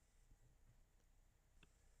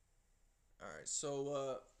right.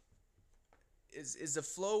 So, is the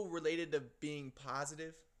flow related to being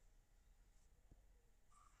positive?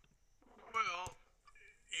 Well,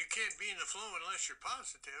 you can't be in the flow unless you're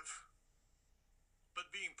positive, but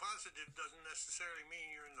being positive doesn't necessarily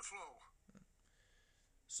mean you're in the flow.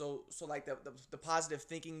 So like the positive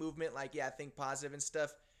thinking movement, like yeah, think positive and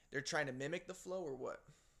stuff. They're trying to mimic the flow or what?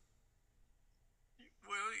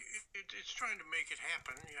 Well, it's trying to make it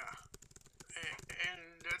happen, yeah.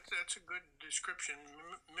 And that's a good description,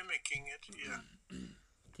 mimicking it, yeah.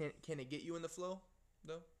 Can it get you in the flow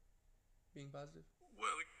though? Being positive.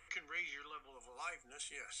 Well, it can raise your level of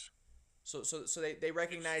aliveness, yes. So they It's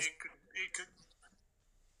recognize. it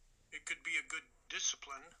could be a good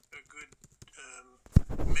discipline, a good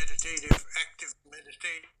meditative, active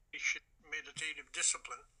meditation, meditative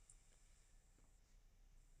discipline.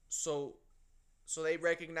 So so they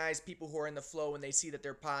recognize people who are in the flow and they see that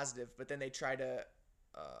they're positive, but then they try to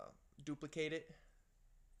uh, duplicate it.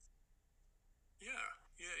 Yeah,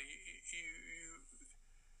 yeah. You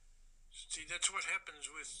see, that's what happens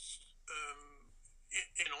with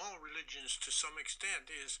in all religions to some extent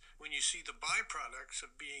is when you see the byproducts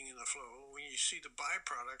of being in the flow, when you see the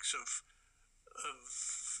byproducts of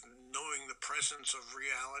knowing the presence of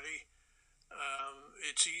reality,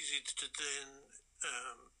 it's easy to then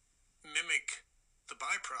um, mimic the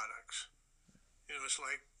byproducts. It's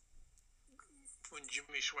like when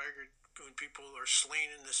Jimmy Swaggart, when people are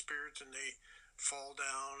slain in the spirit and they fall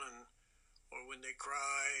down, and or when they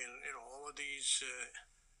cry, and all of these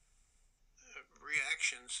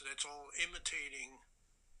reactions. That's all imitating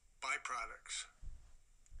byproducts.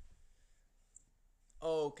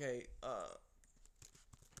 Okay.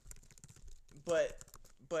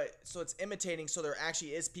 But so it's imitating. So there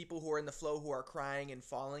actually is people who are in the flow who are crying and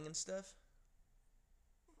falling and stuff.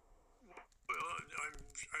 Well,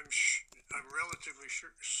 I'm relatively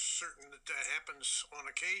certain that that happens on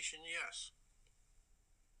occasion. Yes,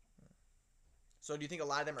 So do you think a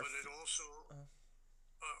lot of them are? but it also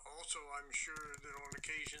I'm sure that on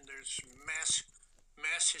occasion there's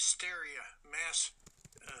mass hysteria, mass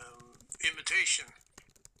imitation.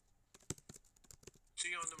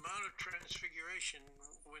 See, on the Mount of Transfiguration,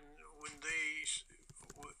 when when they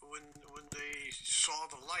when they saw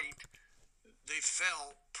the light, they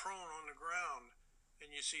fell prone on the ground, and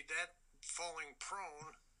you see that falling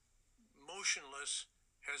prone, motionless,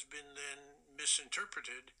 has been then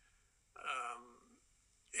misinterpreted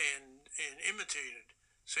and imitated.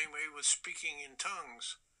 Same way with speaking in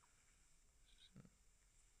tongues.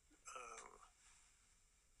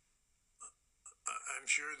 I'm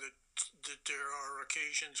sure that there are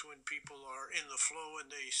occasions when people are in the flow and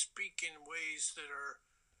they speak in ways that are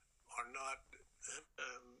not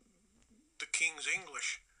um, the king's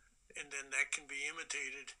English, and then that can be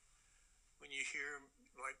imitated when you hear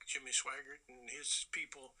like Jimmy Swaggart and his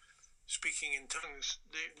people speaking in tongues.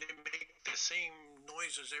 They make the same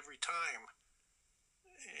noises every time,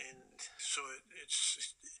 and so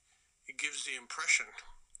it gives the impression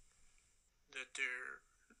that they're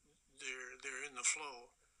in the flow.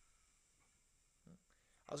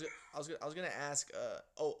 I was gonna ask.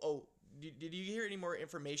 Did you hear any more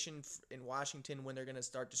information in Washington when they're gonna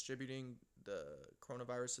start distributing the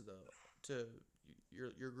coronavirus to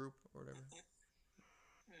your group or whatever?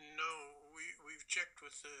 No, we've checked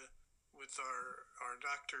with our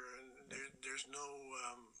doctor, and there's no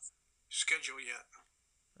schedule yet.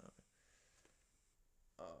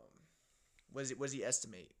 Um, was he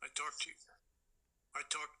estimate? I talked to I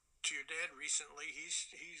talked to your dad recently.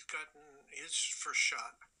 He's gotten his first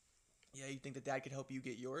shot. Yeah, you think that that could help you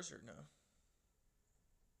get yours or no?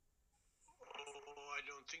 Oh, I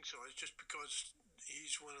don't think so. It's just because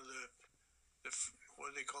he's one of the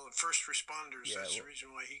what do they call it, first responders. Yeah. That's the reason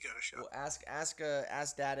why he got a shot. Well, ask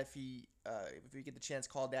dad if we get the chance,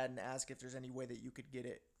 call dad and ask if there's any way that you could get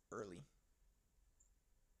it early.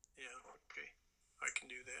 Yeah, okay, I can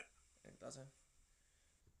do that. It doesn't.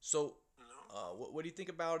 So, No, what do you think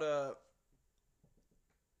about the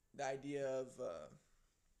idea of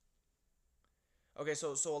okay,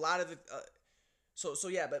 so a lot of the so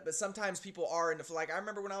yeah, but sometimes people are in the like I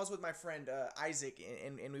remember when I was with my friend Isaac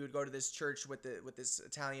and we would go to this church with this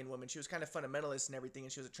Italian woman. She was kind of fundamentalist and everything,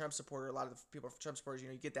 and she was a Trump supporter. A lot of the people are Trump supporters, you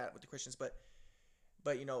get that with the Christians, but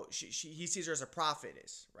he sees her as a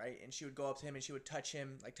prophetess, right? And she would go up to him and she would touch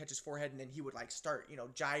him, like touch his forehead, and then he would like start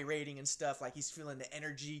gyrating and stuff, like he's feeling the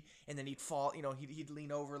energy, and then he'd fall, he'd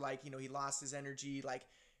lean over, like he lost his energy, like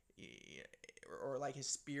or like his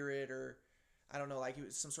spirit, or I don't know, like it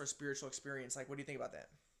was some sort of spiritual experience. Like, what do you think about that?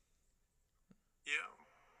 yeah.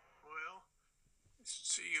 Well,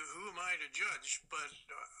 see, who am I to judge? But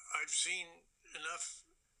I've seen enough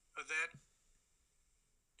of that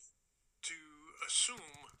assume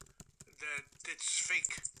that it's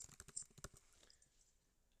fake.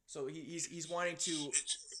 So he's wanting to.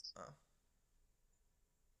 Uh,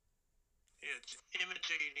 it's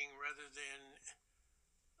imitating rather than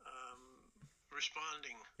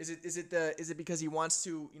responding. Is it because he wants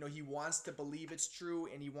to, he wants to believe it's true,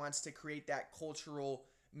 and he wants to create that cultural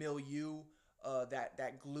milieu,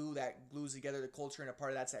 that glue that glues together the culture, and a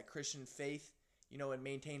part of that's that Christian faith, and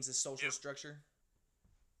maintains the social Yep. structure.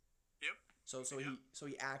 Yep. So Yep.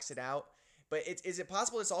 he acts it out. But is it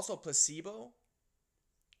possible it's also placebo?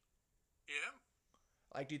 Yeah.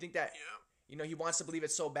 Like, do you think that Yeah. he wants to believe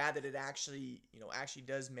it so bad that it actually actually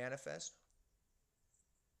does manifest?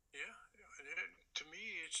 Yeah. To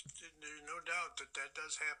me, there's no doubt that that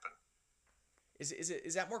does happen.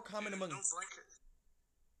 Is that more common There's among? no blanket.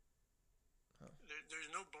 There's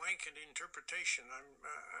no blanket interpretation.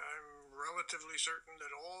 I'm relatively certain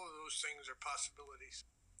that all of those things are possibilities.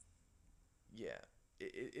 Yeah,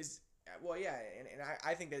 it is. Well, yeah, and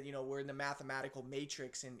I think that we're in the mathematical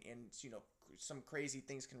matrix, and some crazy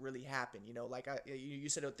things can really happen. Like you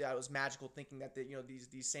said that was magical thinking that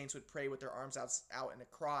these saints would pray with their arms out in a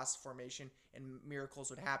cross formation and miracles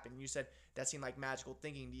would happen. You said that seemed like magical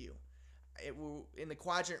thinking to you. In the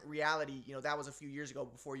quadrant reality, that was a few years ago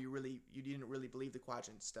before you didn't really believe the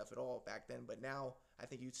quadrant stuff at all back then. But now I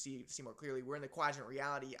think you see more clearly. We're in the quadrant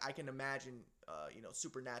reality. I can imagine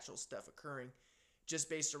supernatural stuff occurring just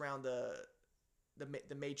based around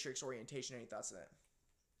the matrix orientation. Any thoughts on that?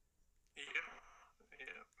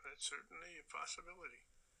 Yeah, that's certainly a possibility.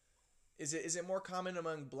 Is it more common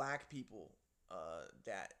among black people,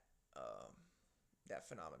 that that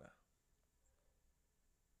phenomena?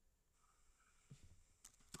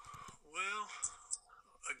 Well,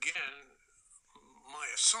 again, my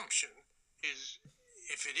assumption is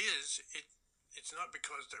if it is, it's not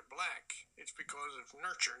because they're black. It's because of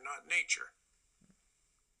nurture, not nature.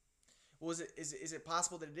 Well, is it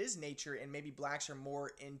possible that it is nature and maybe blacks are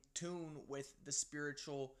more in tune with the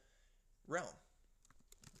spiritual realm?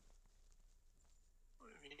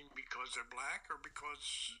 I mean, because they're black or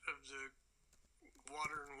because of the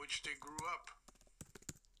water in which they grew up.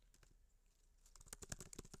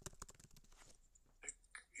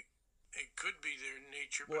 It could be their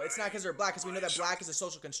nature. Well, but it's not because they're black, because we know that black is a assumption-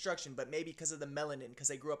 social construction, but maybe because of the melanin, because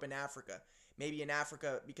they grew up in Africa. Maybe in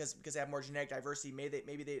Africa, because they have more genetic diversity,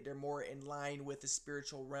 they're more in line with the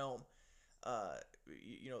spiritual realm.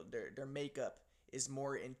 Their makeup is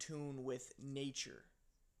more in tune with nature.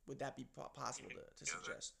 Would that be possible to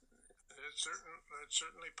suggest? That's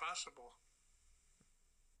certainly possible.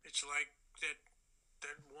 It's like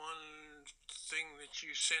that one thing that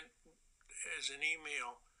you sent as an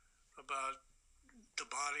email about the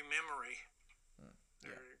body memory. Yeah.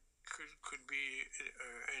 There could be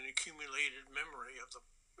an accumulated memory of the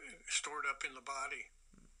stored up in the body.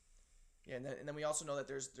 Yeah, and then we also know that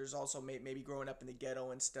there's also maybe growing up in the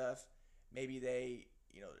ghetto and stuff. Maybe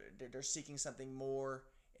they're seeking something more,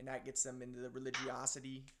 and that gets them into the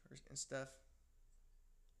religiosity and stuff.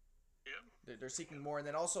 Yeah. They're seeking more, and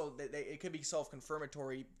then also it could be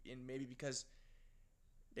self-confirmatory, and maybe because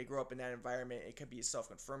they grow up in that environment, it could be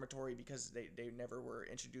self-confirmatory because they never were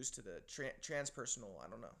introduced to the transpersonal. I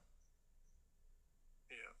don't know.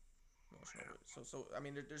 Yeah. Emotional. So I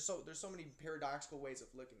mean, there's so many paradoxical ways of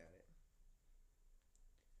looking at it.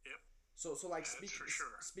 Yep. So like That's for sure.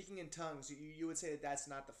 speaking in tongues, you would say that that's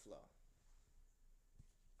not the flow.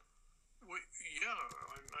 Well, yeah,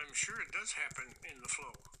 I'm sure it does happen in the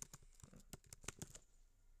flow.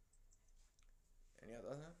 Any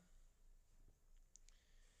other?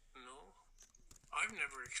 No, I've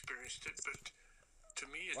never experienced it, but to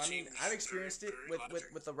me it Well, I mean, seems I've experienced very, it very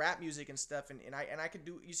with the rap music and stuff, and I could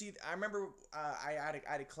do. You see, I remember I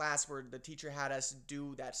had a class where the teacher had us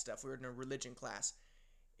do that stuff. We were in a religion class,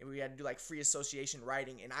 and we had to do like free association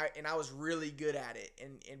writing, and I was really good at it,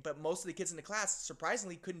 but most of the kids in the class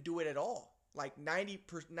surprisingly couldn't do it at all. Like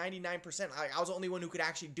 99%. I was the only one who could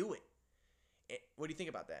actually do it. What do you think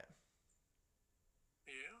about that?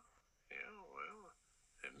 Yeah, well,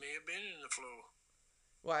 it may have been in the flow.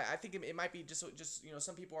 Well, I think it might be just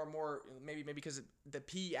some people are more maybe because of the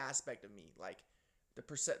P aspect of me, like the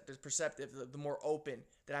perceptive, the more open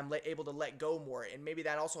that I'm able to let go more, and maybe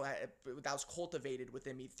that also that was cultivated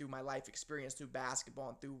within me through my life experience, through basketball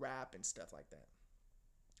and through rap and stuff like that.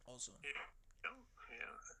 Also, Yeah.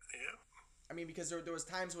 I mean, because there was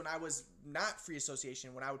times when I was not free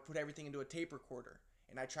association, when I would put everything into a tape recorder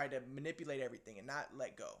and I tried to manipulate everything and not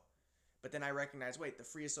let go, but then I recognized, wait, the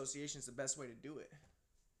free association is the best way to do it.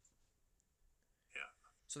 Yeah.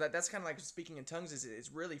 So that's kind of like speaking in tongues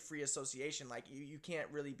is really free association. Like you can't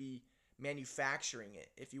really be manufacturing it.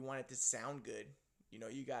 If you want it to sound good, you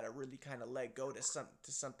got to really kind of let go to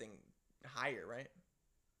something higher, right?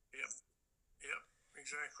 Yep. Yep.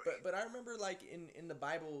 Exactly. But I remember like in the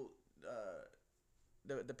Bible,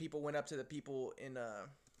 the people went up to the people in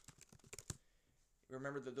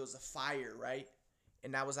remember that there was a fire, right?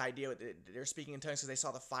 And that was the idea. They're speaking in tongues because they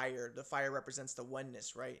saw the fire. The fire represents the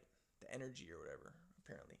oneness, right? The energy or whatever,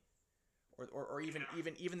 apparently. Or even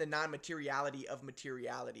the non-materiality of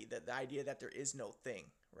materiality. The idea that there is no thing,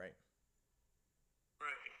 right?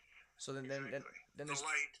 Right. So then the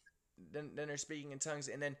light. Then they're speaking in tongues,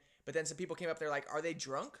 but then some people came up. They're like, "Are they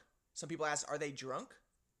drunk?" Some people asked, "Are they drunk?"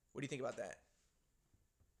 What do you think about that?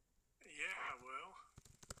 Yeah, well,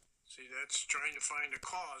 see, that's trying to find a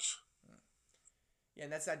cause. Yeah,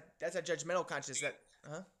 and that's a judgmental consciousness. That,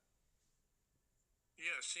 huh?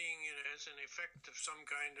 Yeah, seeing it as an effect of some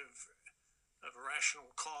kind of rational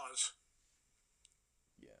cause.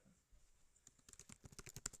 Yeah.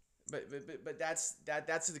 But that's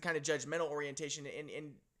the kind of judgmental orientation,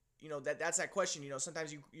 and that's that question.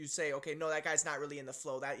 Sometimes you say, okay, no, that guy's not really in the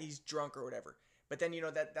flow, that he's drunk or whatever. But then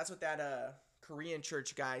that's what that Korean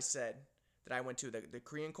church guy said that I went to, the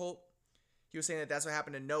Korean cult. He was saying that that's what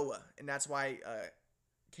happened to Noah, and that's why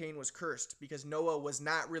Cain was cursed, because Noah was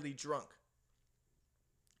not really drunk.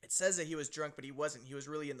 It says that he was drunk, but he wasn't. He was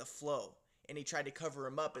really in the flow, and he tried to cover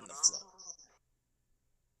him up in the flow.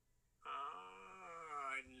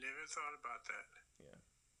 I never thought about that. Yeah.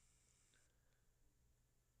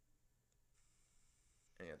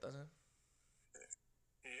 Yeah, it doesn't.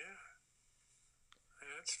 Yeah.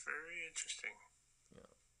 That's very interesting. Yeah.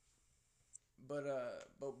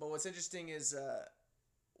 But what's interesting is I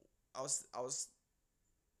was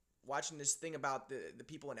watching this thing about the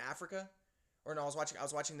people in Africa, or no, I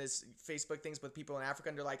was watching this Facebook things with people in Africa,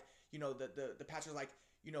 and they're like, the pastor's like,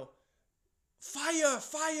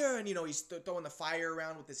 fire, and he's throwing the fire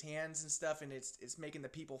around with his hands and stuff, and it's making the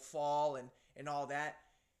people fall and all that.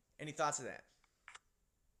 Any thoughts of that?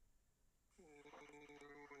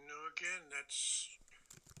 No, again, it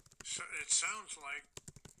sounds like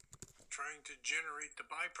trying to generate the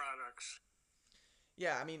byproducts.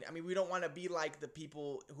 Yeah, I mean, we don't want to be like the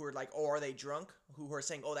people who are like, oh, are they drunk? Who are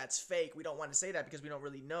saying, oh, that's fake. We don't want to say that because we don't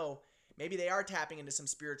really know. Maybe they are tapping into some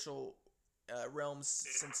spiritual realms,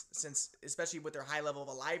 yeah. since especially with their high level of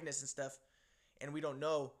aliveness and stuff, and we don't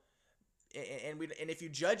know. And if you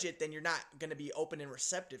judge it, then you're not going to be open and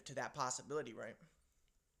receptive to that possibility, right?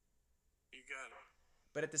 You got it.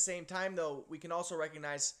 But at the same time, though, we can also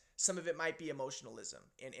recognize some of it might be emotionalism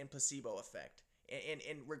and placebo effect.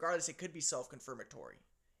 And regardless, it could be self-confirmatory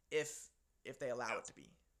if they allow it to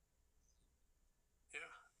be.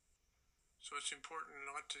 Yeah. So it's important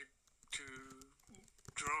not to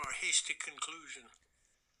draw a hasty conclusion.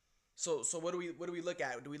 So what do we look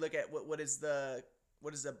at? Do we look at what is the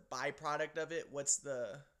byproduct of it? What's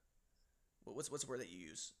the word that you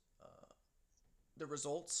use? The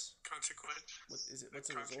results. Consequence. What's the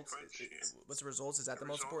results? What's the results? Is that the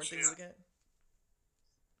most important thing to look at?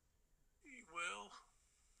 Well,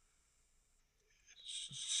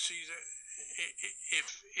 see that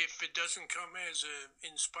if it doesn't come as a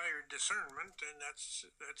inspired discernment, then that's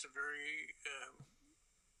a very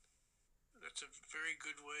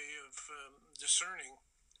good way of discerning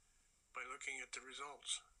by looking at the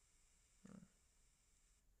results.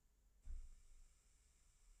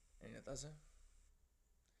 And it doesn't.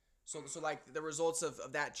 So like the results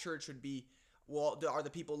of that church would be, well, are the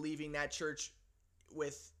people leaving that church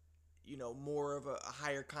with, more of a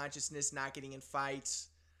higher consciousness, not getting in fights,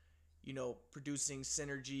 producing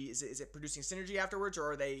synergy? Is it producing synergy afterwards,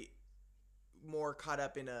 or are they more caught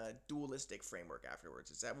up in a dualistic framework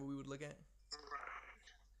afterwards? Is that what we would look at?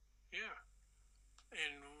 Right. Yeah.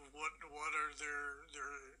 And what are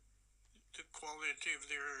the quality of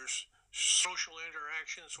their social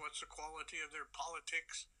interactions? What's the quality of their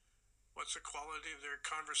politics? What's the quality of their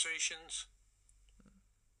conversations?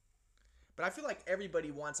 But I feel like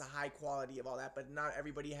everybody wants a high quality of all that, but not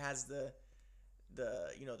everybody has the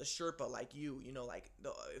the Sherpa like you.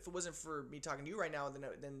 If it wasn't for me talking to you right now,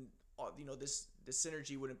 then this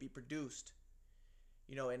synergy wouldn't be produced.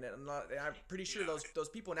 And I'm pretty sure those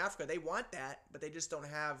people in Africa, they want that, but they just don't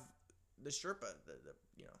have the Sherpa.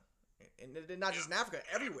 And not just in Africa,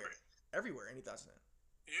 everywhere. Any thoughts on that?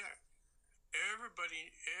 Yeah.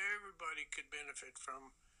 Everybody could benefit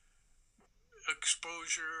from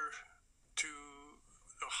exposure to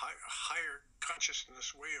a higher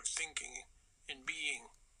consciousness way of thinking and being,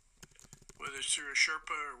 whether it's through a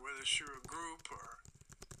Sherpa or whether it's through a group or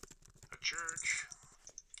a church.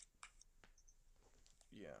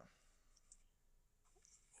 Yeah.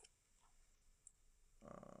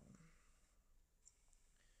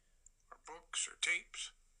 books or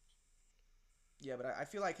tapes. Yeah, but I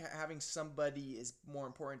feel like having somebody is more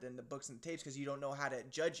important than the books and the tapes because you don't know how to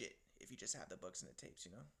judge it if you just have the books and the tapes,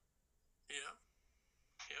 you know? Yeah,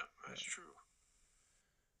 yeah, that's true.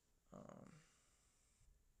 Um,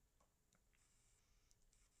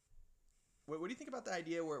 what do you think about the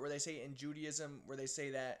idea where they say in Judaism, where they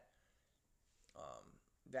say um,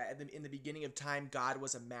 that in the beginning of time, God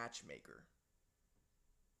was a matchmaker?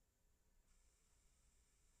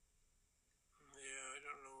 Yeah, I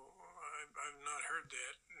don't know. I've not heard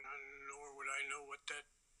that, nor would I know what that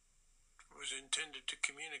was intended to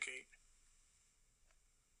communicate.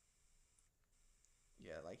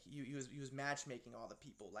 Yeah, like he was matchmaking all the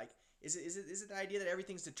people. Like, is it the idea that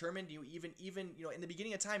everything's determined? You even in the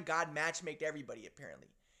beginning of time, God matchmaked everybody apparently,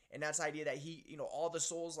 and that's the idea that he all the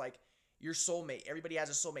souls, like your soulmate, everybody has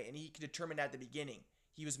a soulmate, and he could determine at the beginning.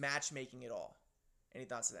 He was matchmaking it all. Any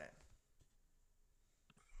thoughts of that?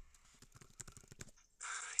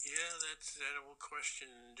 Yeah, that's that old question.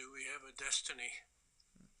 Do we have a destiny?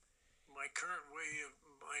 My current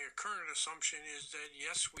assumption is that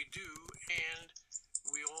yes, we do, and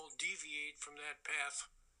we all deviate from that path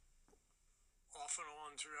off and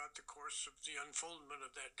on throughout the course of the unfoldment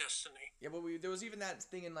of that destiny. Yeah, but there was even that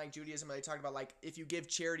thing in like Judaism where they talked about like if you give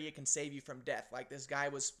charity, it can save you from death. Like this guy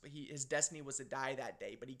his destiny was to die that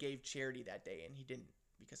day, but he gave charity that day, and he didn't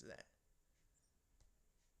because of that.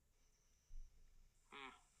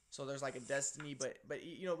 So there's like a destiny, but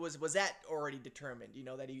was that already determined?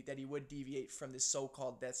 That he would deviate from this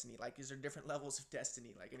so-called destiny. Like, is there different levels of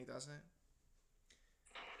destiny? Like, any thoughts on that?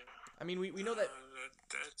 I mean, we know that.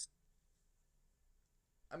 That's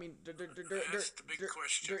I mean, that's the big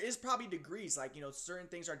question. There is probably degrees. Like, certain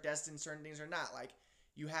things are destined, certain things are not. Like,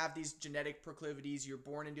 you have these genetic proclivities. You're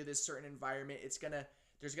born into this certain environment.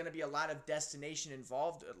 There's gonna be a lot of destination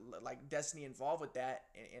involved, like destiny involved with that,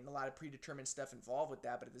 and a lot of predetermined stuff involved with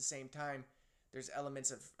that. But at the same time, there's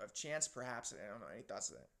elements of chance, perhaps. I don't know. Any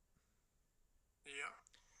thoughts of that? Yeah.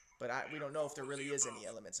 But we don't know if there really is any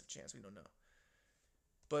elements of chance. We don't know.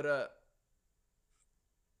 But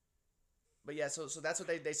yeah, so that's what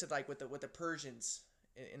they said, like with the Persians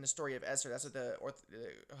in the story of Esther. That's what the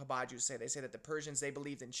Habajus say. They say that the Persians, they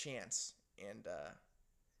believed in chance and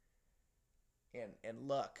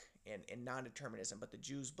luck and non-determinism, but the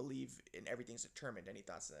Jews believe in everything's determined. Any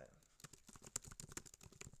thoughts of that?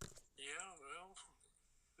 Yeah, well,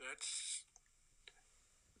 that's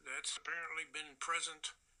apparently been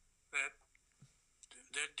present. That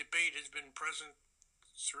debate has been present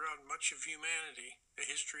throughout much of humanity, the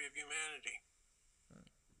history of humanity.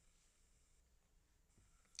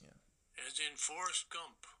 Yeah. As in Forrest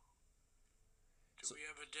Gump. Do we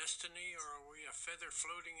have a destiny, or are we a feather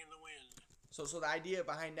floating in the wind? So the idea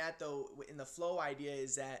behind that, though, in the flow idea,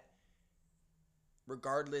 is that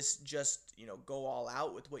regardless, just go all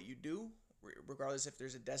out with what you do, regardless if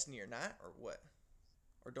there's a destiny or not, or what,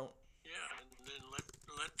 or don't. Yeah, and then let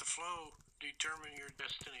the flow determine your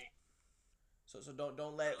destiny. So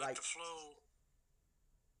don't let like the flow.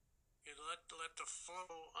 You let the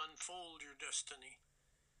flow unfold your destiny.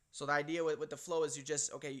 So the idea with the flow is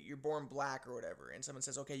you're born black or whatever, and someone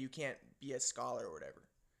says, okay, you can't be a scholar or whatever,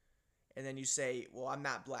 and then you say, well, I'm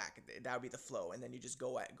not black. That would be the flow, and then you just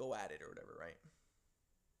go at it or whatever, right?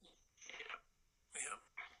 Yeah.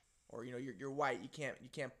 Or you're white. You can't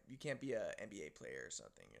be a NBA player or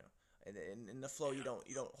something, And in the flow, you don't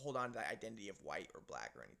hold on to the identity of white or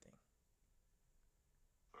black or anything.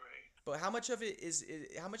 Right. But how much of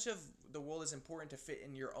the world is important to fit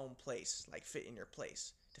in your own place, like fit in your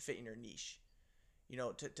place, to fit in your niche,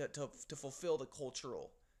 to fulfill the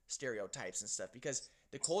cultural stereotypes and stuff, because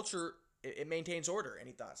the culture it maintains order.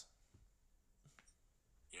 Any thoughts?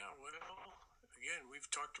 Yeah, well, again, we've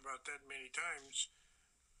talked about that many times.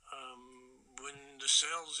 When the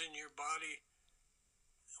cells in your body,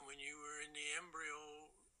 when you were in the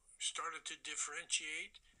embryo, started to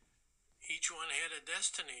differentiate, each one had a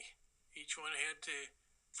destiny. Each one had to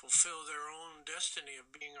fulfill their own destiny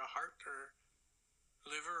of being a heart or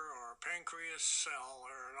liver or pancreas cell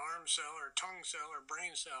or an arm cell or tongue cell or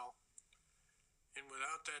brain cell. And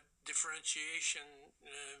without that differentiation,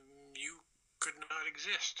 you could not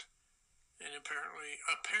exist. And apparently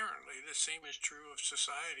the same is true of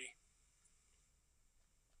society.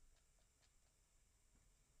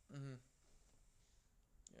 Mm-hmm.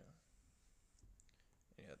 Yeah.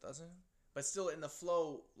 Yeah, it doesn't. But still, in the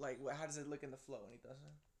flow, like, how does it look in the flow? And it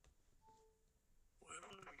doesn't. Well,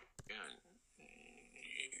 again,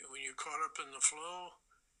 when you're caught up in the flow,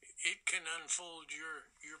 it can unfold your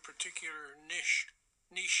particular niche.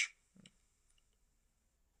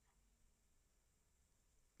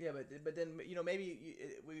 Yeah, but then maybe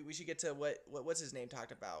we should get to what's his name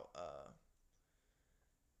talked about.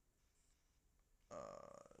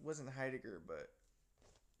 It wasn't Heidegger, but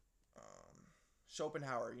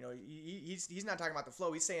Schopenhauer. He's not talking about the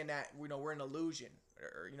flow. He's saying that we're an illusion,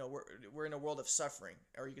 or we're in a world of suffering,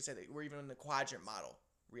 or you could say that we're even in the quadrant model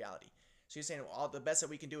reality. So he's saying all the best that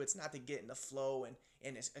we can do, it's not to get in the flow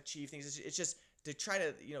and achieve things. It's just to try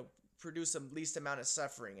to produce the least amount of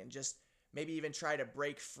suffering and just maybe even try to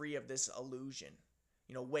break free of this illusion.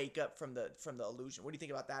 Wake up from the illusion. What do you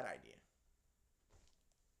think about that idea?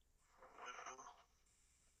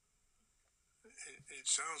 It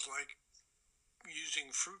sounds like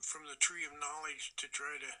using fruit from the tree of knowledge to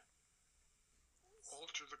try to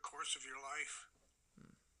alter the course of your life.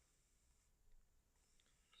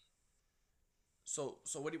 So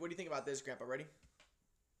what do you think about this, Grandpa? Ready?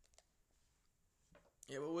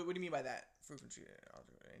 Yeah. What do you mean by that? Fruit from tree.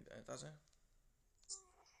 Thoughts? Well,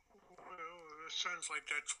 it sounds like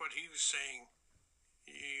that's what he was saying.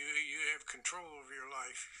 You have control over your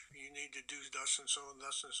life. You need to do thus and so and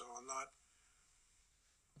thus and so, and not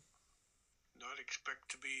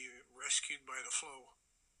expect to be rescued by the flow.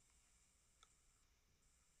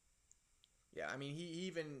 Yeah, I mean,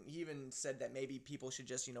 he even said that maybe people should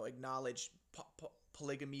just acknowledge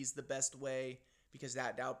polygamy is the best way because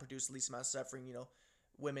that would produce the least amount of suffering.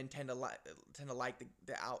 Women tend to like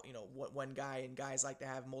the out one guy, and guys like to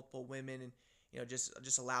have multiple women, and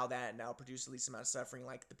just allow that, and that'll produce the least amount of suffering,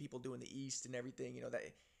 like the people do in the East and everything. That. What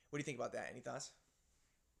do you think about that? Any thoughts?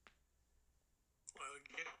 Well,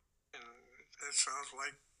 again, that sounds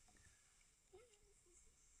like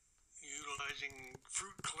utilizing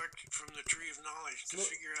fruit collected from the tree of knowledge to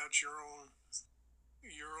figure out your own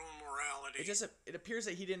morality. It appears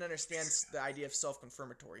that he didn't understand the idea of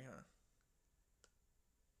self-confirmatory, huh?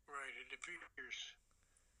 Right, it appears.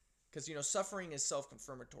 Because suffering is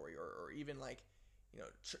self-confirmatory, or even like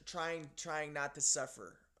trying not to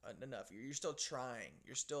suffer enough. You're still trying.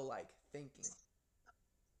 You're still like thinking.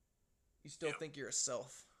 You still think you're a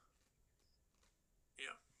self.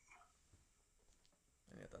 Yeah.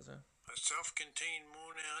 Any thoughts, huh? A self-contained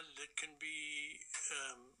monad that can be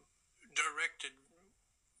directed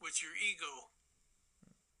with your ego.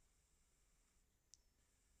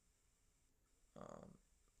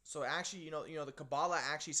 So actually, the Kabbalah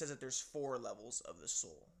actually says that there's 4 levels of the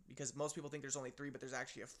soul, because most people think there's only 3, but there's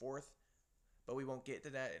actually a 4th. But we won't get to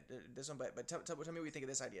that this one. But tell me what you think of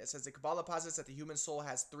this idea. It says the Kabbalah posits that the human soul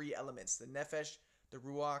has 3 elements: the nefesh, the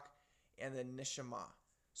ruach, and the neshama.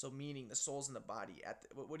 So meaning the soul's in the body.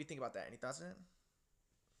 What do you think about that? Any thoughts on it?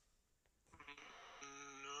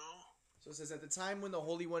 No. So it says at the time when the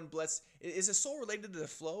Holy One blessed, is the soul related to the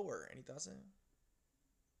flow, or any thoughts on it?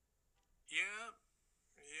 Yeah.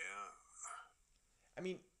 I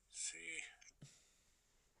mean, see,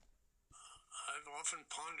 I've often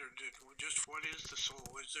pondered it. Just what is the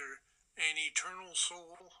soul? Is there an eternal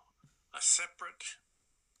soul, a separate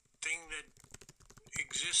thing that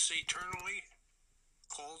exists eternally,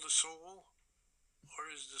 called the soul, or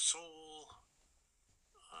is the soul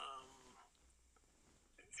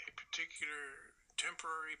a particular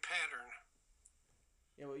temporary pattern?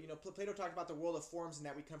 Yeah, well, Plato talked about the world of forms, and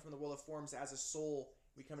that we come from the world of forms as a soul.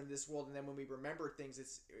 We come into this world, and then when we remember things,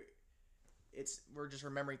 we're just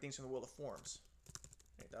remembering things from the world of forms.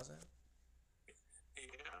 It doesn't.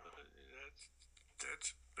 Yeah,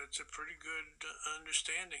 that's a pretty good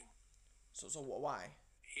understanding. So why?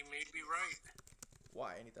 He may be right.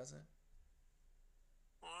 Why? And he doesn't.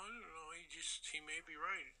 Well, I don't know. He may be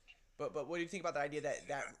right. But what do you think about the idea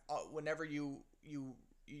that whenever you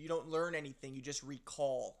don't learn anything, you just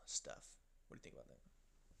recall stuff? What do you think about that?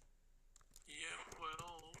 Yeah,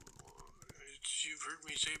 well, you've heard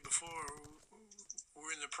me say before,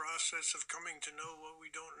 we're in the process of coming to know what we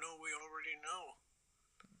don't know we already know.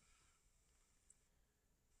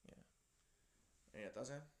 Yeah, it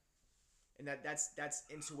doesn't. And that's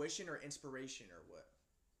intuition or inspiration or what?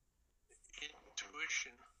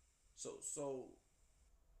 Intuition. So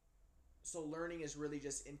learning is really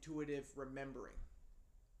just intuitive remembering.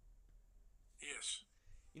 Yes.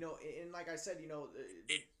 And like I said,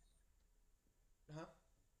 huh?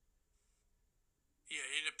 Yeah,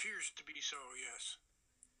 it appears to be so. Yes.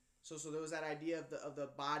 So there was that idea of the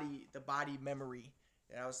body memory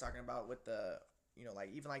that I was talking about with the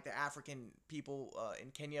like even like the African people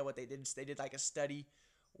in Kenya. What they did is they did like a study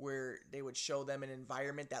where they would show them an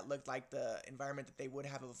environment that looked like the environment that they would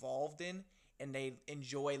have evolved in, and they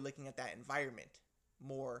enjoy looking at that environment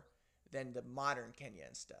more than the modern Kenya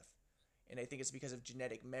and stuff. And I think it's because of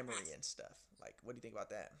genetic memory and stuff. Like, what do you think about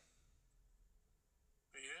that?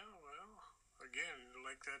 Yeah, well, again,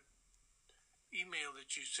 like that email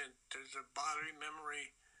that you sent. There's a body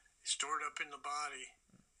memory stored up in the body,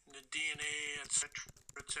 in the DNA, etc.,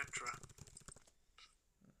 etc.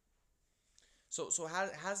 So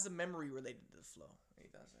how's the memory related to the flow?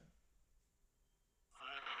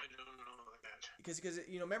 I don't know that. Because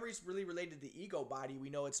memory is really related to the ego body. We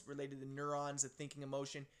know it's related to neurons, the thinking,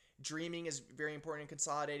 emotion. Dreaming is very important in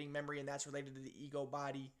consolidating memory, and that's related to the ego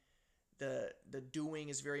body. The doing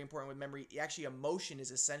is very important with memory. Actually, emotion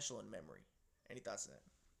is essential in memory. Any thoughts on that?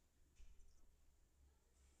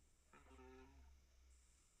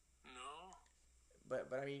 No.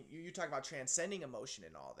 But I mean, you talk about transcending emotion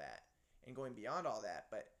and all that, and going beyond all that.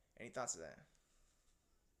 But any thoughts of that?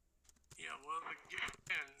 Yeah, well,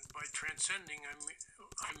 again, by transcending,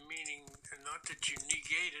 I'm meaning not that you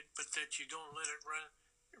negate it, but that you don't let it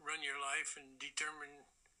run your life and determine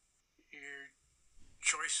your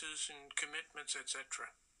choices and commitments,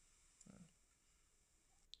 etc.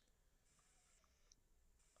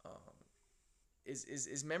 Um,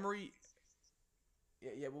 is memory?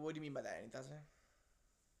 Yeah. Well, what do you mean by that? Any thoughts on that?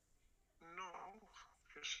 No,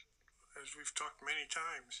 just as we've talked many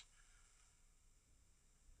times.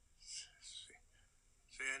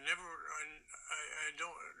 See, I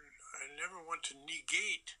never want to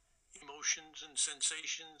negate emotions and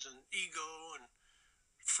sensations and ego and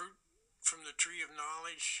fruit from the tree of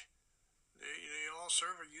knowledge. They all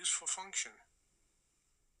serve a useful function.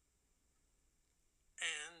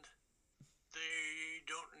 And they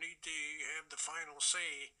don't need to have the final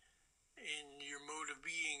say in your mode of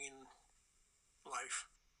being in life.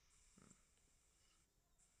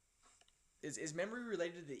 Is memory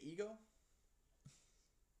related to the ego?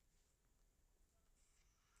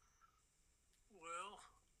 Well,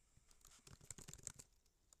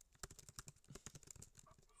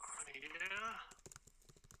 yeah,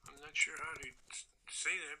 I'm not sure how to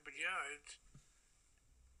say that, but yeah,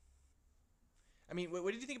 I mean,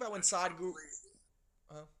 what did you think about when that's Sadhguru? probably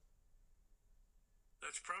Uh,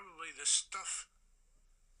 that's probably the stuff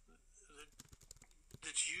that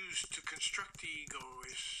that's used to construct the ego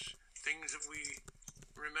is things that we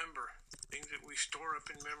remember, things that we store up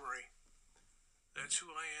in memory. That's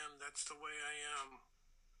who I am. That's the way I am.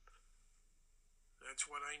 That's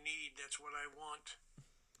what I need. That's what I want.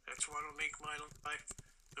 That's what'll make my life.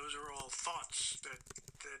 Those are all thoughts that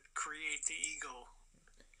create the ego.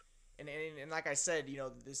 and like I said,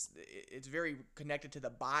 it's very connected to the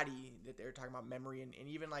body that they're talking about memory, and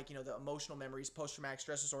even like the emotional memories, post traumatic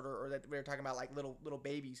stress disorder, or that we're talking about like little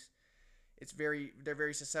babies. They're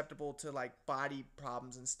very susceptible to like body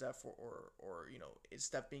problems and stuff, or it's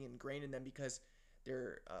stuff being ingrained in them because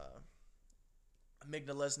their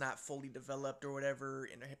amygdala's not fully developed or whatever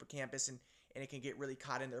in their hippocampus, and it can get really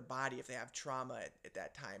caught in their body if they have trauma at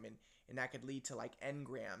that time, and that could lead to like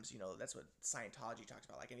engrams. That's what Scientology talks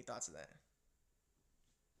about. Like, any thoughts of that?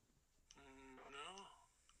 No,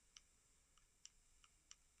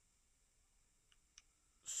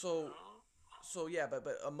 So no. so yeah, but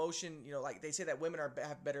emotion, like they say that women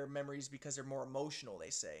have better memories because they're more emotional. They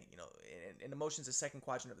say, and emotions the second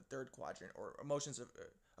quadrant of the third quadrant, or emotions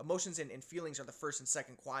and feelings are the first and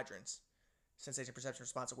second quadrants. Sensation, perception,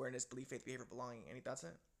 response, awareness, belief, faith, behavior, belonging. Any thoughts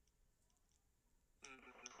on it?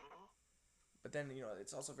 No. But then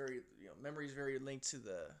it's also very memory is very linked to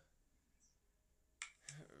the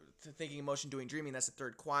to thinking, emotion, doing, dreaming. That's the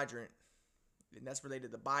third quadrant, and that's related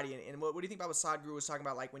to the body. And what do you think about what Sadhguru was talking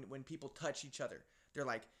about? Like when people touch each other, they're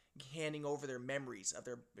like handing over their memories of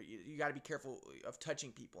their. You got to be careful of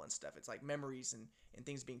touching people and stuff. It's like memories and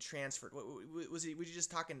things being transferred. What was it? Was you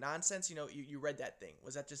just talking nonsense? You read that thing.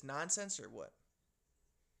 Was that just nonsense or what?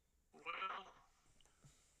 Well,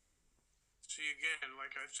 see again,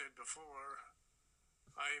 like I said before,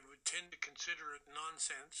 I would tend to consider it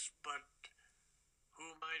nonsense, but who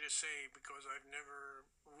am I to say because I've never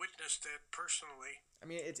witnessed that personally? I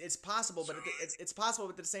mean, it's possible, So but it's possible,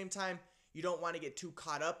 but at the same time, you don't want to get too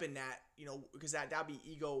caught up in that, because that'd be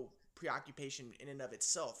ego preoccupation in and of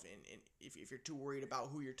itself, and if you're too worried about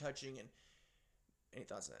who you're touching, and any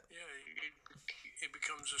thoughts on that? yeah, it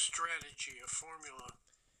becomes a strategy, a formula,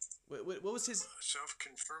 What was his?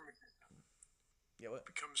 self-confirming, Yeah, what?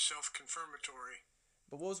 becomes self-confirmatory.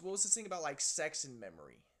 But what was this thing about like sex and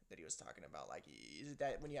memory that he was talking about? Like, is it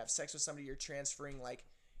that when you have sex with somebody, you're transferring like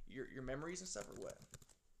your memories and stuff, or what?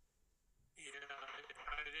 Yeah,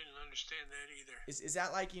 I didn't understand that either. Is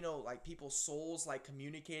that like like people's souls like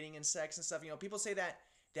communicating in sex and stuff? People say that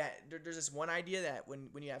there's this one idea that when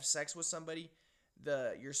you have sex with somebody,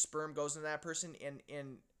 your sperm goes into that person,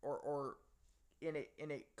 and or and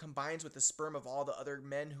it combines with the sperm of all the other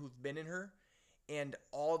men who've been in her, and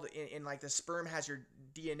all the and like the sperm has your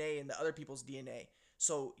DNA and the other people's DNA.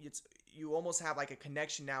 So you almost have like a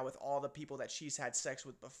connection now with all the people that she's had sex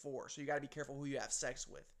with before. So you got to be careful who you have sex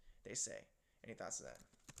with, they say. Any thoughts of that?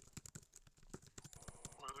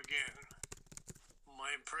 Well, again, my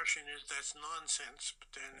impression is that's nonsense. But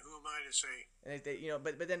then, who am I to say? And they,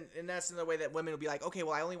 but then, and that's another way that women will be like, okay,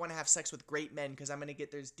 well, I only want to have sex with great men because I'm gonna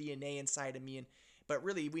get there's DNA inside of me, but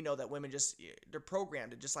really, we know that women they're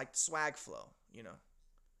programmed to just like swag flow,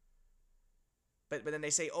 But then they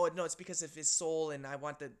say, oh no, it's because of his soul, and I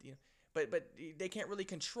want but they can't really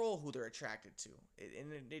control who they're attracted to,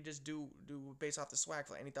 and they just do based off the swag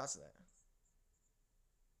flow. Any thoughts of that?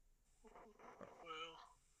 Well,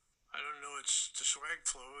 I don't know. It's the swag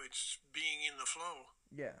flow. It's being in the flow.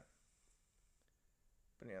 Yeah.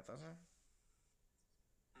 But yeah, thoughts on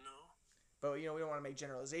that? No. But we don't want to make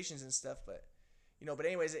generalizations and stuff, but but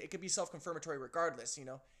anyways, it could be self-confirmatory regardless.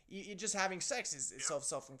 You just having sex is Yep.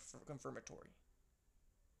 self-confirmatory.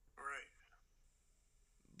 Right.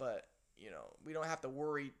 But we don't have to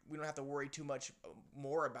worry. We don't have to worry too much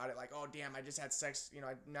more about it. Like, oh damn, I just had sex.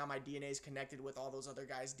 Now my DNA is connected with all those other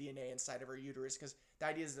guys' DNA inside of her uterus, because the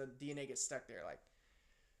idea is the DNA gets stuck there. Like,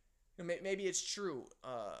 maybe it's true,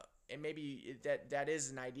 and maybe that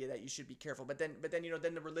is an idea that you should be careful. But then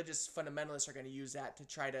then the religious fundamentalists are going to use that to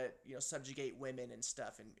try to subjugate women and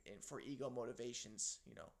stuff, and for ego motivations.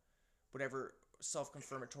 Whatever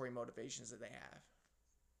self-confirmatory motivations that they have.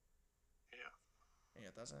 Yeah. Yeah,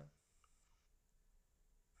 that's it.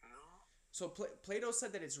 No. So Plato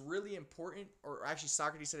said that it's really important, or actually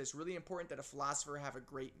Socrates said it's really important that a philosopher have a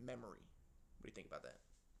great memory. What do you think about that?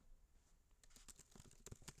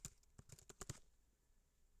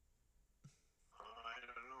 I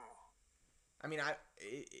don't know. I mean,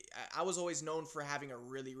 I was always known for having a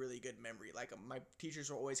really, really good memory. Like, my teachers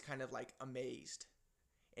were always kind of like amazed,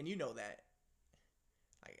 and you know that.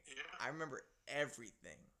 Like, Yeah. I remember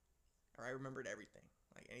everything, or I remembered everything.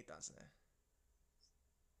 Like, any thoughts on that?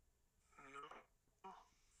 No.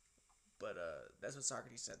 But that's what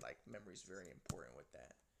Socrates said. Like, memory is very important with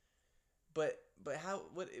that. But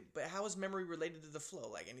how is memory related to the flow?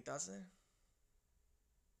 Like, any thoughts on that?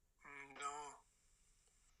 No.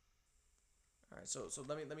 All right, so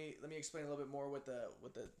let me explain a little bit more with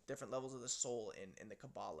the different levels of the soul in the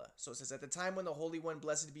Kabbalah. So it says, at the time when the Holy One,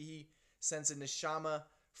 blessed be He, sends a neshama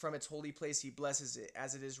from its holy place, He blesses it,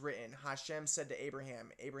 as it is written. Hashem said to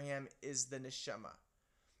Abraham, Abraham is the neshama.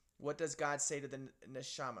 What does God say to the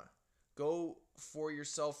neshama? Go for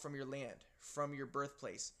yourself from your land, from your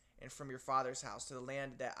birthplace, and from your father's house to the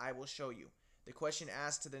land that I will show you. The question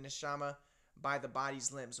asked to the neshama by the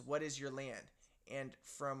body's limbs, what is your land? And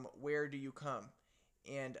from where do you come?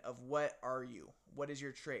 And of what are you? What is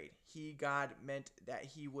your trade? He, God, meant that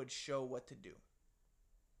He would show what to do.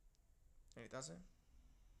 Any thoughts on it?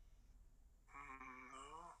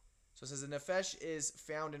 No. So it says, the nefesh is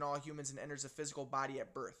found in all humans and enters the physical body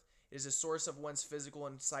at birth. It is a source of one's physical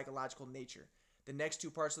and psychological nature. The next two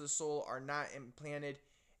parts of the soul are not implanted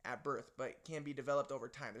at birth, but can be developed over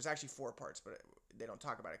time. There's actually four parts, but they don't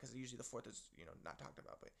talk about it because usually the fourth is not talked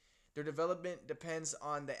about. But their development depends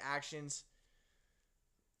on the actions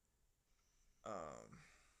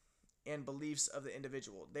and beliefs of the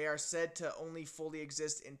individual. They are said to only fully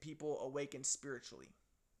exist in people awakened spiritually.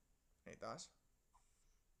 Any thoughts?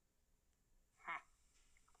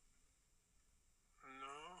 No.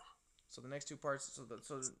 So the next two parts, so the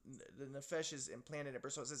nefesh is implanted at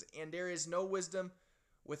birth. So it says, and there is no wisdom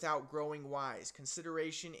without growing wise,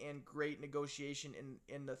 consideration and great negotiation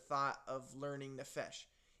in the thought of learning nefesh.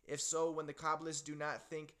 If so, when the Kabbalists do not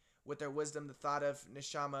think with their wisdom the thought of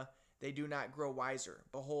neshama, they do not grow wiser.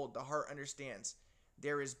 Behold, the heart understands.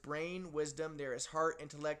 There is brain, wisdom, there is heart,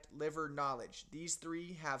 intellect, liver, knowledge. These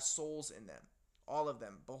three have souls in them, all of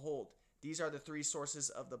them. Behold, these are the three sources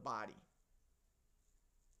of the body.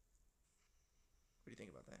 What do you think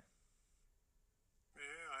about that?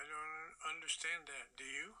 Yeah, I don't understand that. Do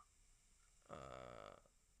you?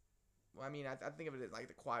 Well, I mean, I think of it as like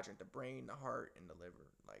the quadrant: the brain, the heart, and the liver.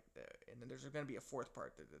 And then there's going to be a fourth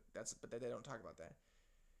part but they don't talk about that.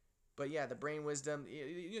 But yeah, the brain, wisdom.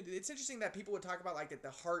 It's interesting that people would talk about like that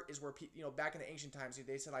the heart is where back in the ancient times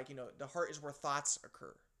they said like the heart is where thoughts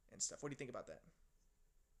occur and stuff. What do you think about that?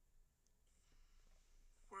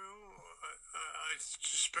 Well, I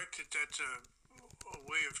suspect that that's a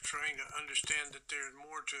way of trying to understand that there's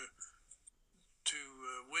more to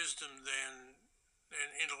wisdom than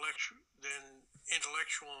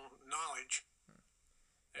intellectual knowledge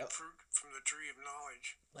and fruit from the tree of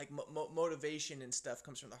knowledge. Like motivation and stuff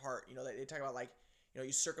comes from the heart. They talk about like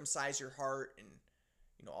you circumcise your heart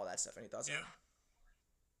and all that stuff. Any thoughts on that?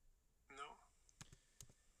 No.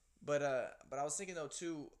 But I was thinking though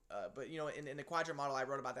too. But you know, in the quadrant model, I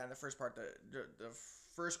wrote about that in the first part. The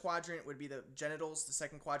first quadrant would be the genitals. The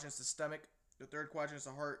second quadrant is the stomach. The third quadrant is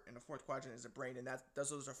the heart, and the fourth quadrant is the brain. And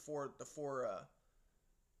those are the four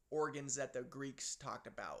organs that the Greeks talked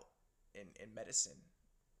about in medicine,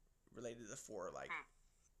 related to the four like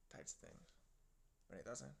types of things. Right,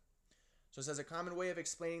 that's it. So it says a common way of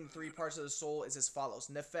explaining the three parts of the soul is as follows.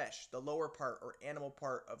 Nefesh, the lower part or animal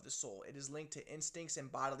part of the soul. It is linked to instincts and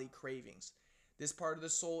bodily cravings. This part of the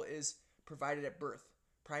soul is provided at birth.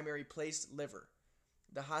 Primary place, liver.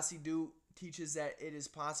 The Hasidut teaches that it is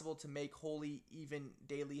possible to make holy even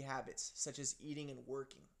daily habits, such as eating and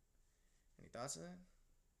working. Any thoughts on that?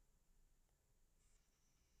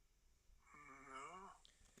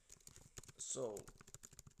 No.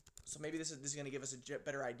 So maybe this is going to give us a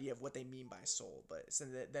better idea of what they mean by soul. But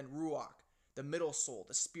then ruach, the middle soul,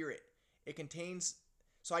 the spirit, it contains.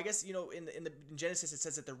 So I guess, you know, in Genesis it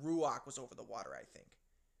says that the ruach was over the water. I think.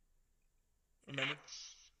 Remember?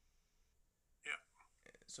 Yeah.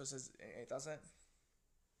 So it says, any thoughts on that?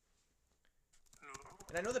 No.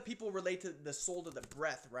 And I know that people relate to the soul to the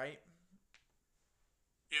breath, right?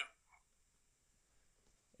 Yeah.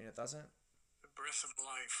 Any thoughts on that? The breath of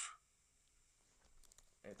life.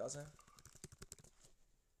 Any thoughts on that?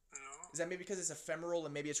 No. Is that maybe because it's ephemeral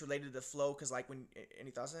and maybe it's related to the flow? Because like when,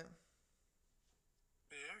 any thoughts on that?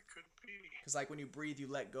 Yeah, it could be. Because like when you breathe, you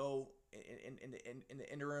let go in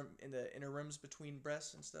the interims between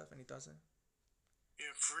breaths and stuff. Any thoughts on that?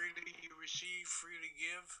 Yeah, freely you receive, freely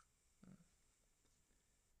give.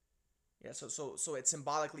 Yeah, so it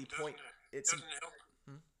symbolically point. It doesn't help.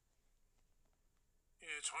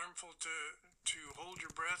 Yeah, it's harmful to hold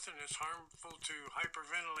your breath, and it's harmful to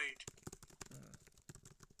hyperventilate.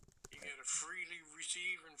 You gotta freely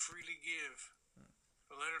receive and freely give.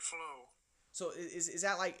 Let it flow. So is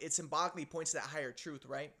that like it symbolically points to that higher truth,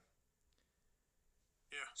 right?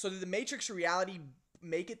 Yeah. So did the Matrix reality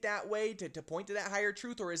make it that way to point to that higher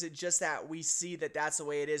truth, or is it just that we see that that's the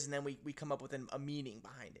way it is, and then we come up with a meaning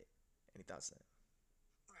behind it? Any thoughts on that?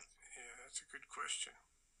 Yeah, that's a good question.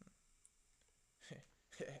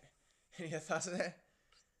 Any thoughts on that?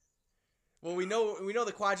 Well, we know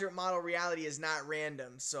the quadrant model reality is not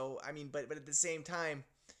random. So I mean, but at the same time,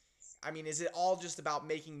 I mean, is it all just about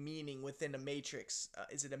making meaning within a matrix?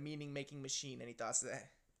 Is it a meaning making machine? Any thoughts on that?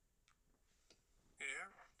 Yeah.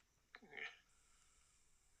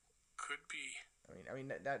 Could be. I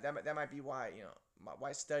mean that might be why, you know,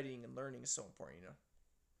 why studying and learning is so important. You know.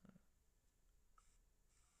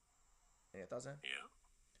 Any thoughts on that? Yeah.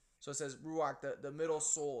 So it says ruach, the middle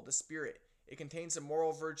soul, the spirit. It contains the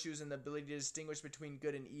moral virtues and the ability to distinguish between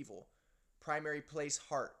good and evil. Primary place,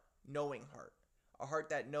 heart, knowing heart. A heart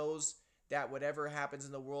that knows that whatever happens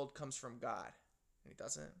in the world comes from God. And he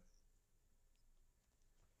doesn't.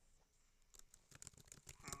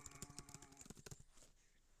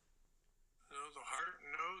 No, the heart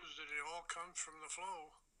knows that it all comes from the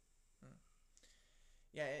flow.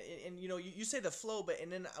 Yeah, and you know, you say the flow, but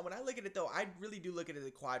and then when I look at it though, I really do look at it as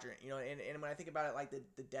a quadrant, you know, and when I think about it like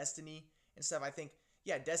the destiny and stuff, I think,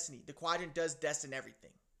 yeah, destiny. The quadrant does destine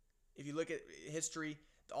everything. If you look at history,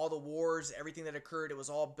 all the wars, everything that occurred, it was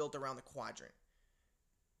all built around the quadrant.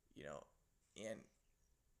 You know, and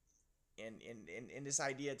this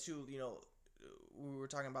idea too, you know, we were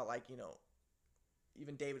talking about like, you know,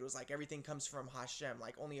 even David was like, everything comes from Hashem.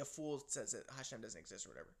 Like only a fool says that Hashem doesn't exist or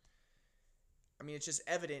whatever. I mean, it's just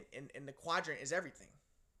evident in the quadrant is everything.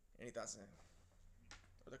 Any thoughts on that?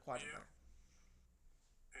 Or the quadrant? Yeah.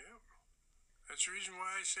 Yeah. That's the reason why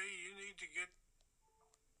I say you need to get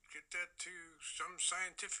that to some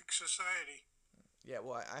scientific society. Yeah,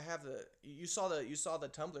 well, I have you saw the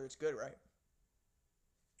Tumblr. It's good, right?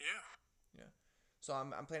 Yeah. Yeah. So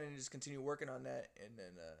I'm planning to just continue working on that, and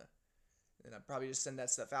then I'll probably just send that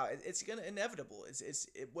stuff out. It's gonna inevitable.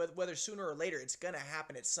 Whether sooner or later, it's gonna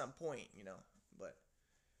happen at some point, you know. But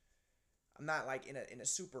I'm not like in a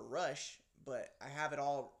super rush. But I have it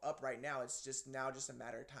all up right now. It's just a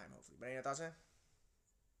matter of time, hopefully. But any thoughts on that?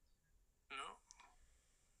 No.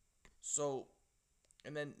 So,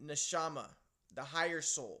 and then neshama, the higher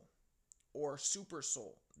soul, or super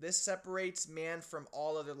soul. This separates man from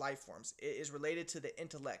all other life forms. It is related to the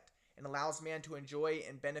intellect and allows man to enjoy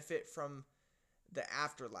and benefit from the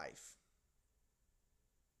afterlife.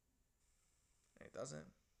 It doesn't.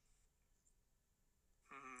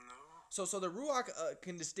 No. So the ruach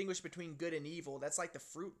can distinguish between good and evil. That's like the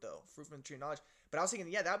fruit, though, fruit from the tree of knowledge. But I was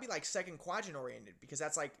thinking, yeah, that would be like second quadrant oriented because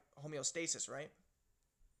that's like homeostasis, right?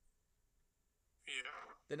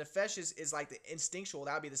 Yeah. The nefesh is like the instinctual.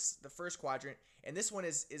 That would be the first quadrant, and this one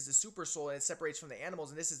is the super soul, and it separates from the animals.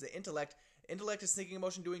 And this is the intellect Intellect is thinking,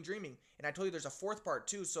 emotion, doing, dreaming. And I told you there's a fourth part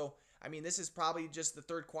too. So, I mean, this is probably just the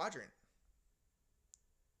third quadrant.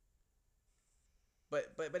 But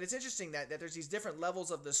it's interesting that there's these different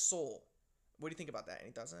levels of the soul. What do you think about that?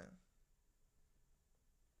 Any thoughts on that?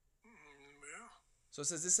 Yeah. So it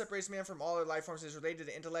says this separates man from all other life forms, is related to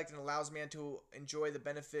the intellect, and allows man to enjoy the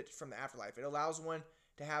benefit from the afterlife. It allows one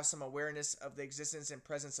to have some awareness of the existence and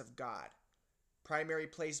presence of God. Primary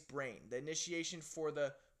place, brain. The initiation for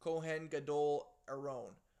the Kohen Gadol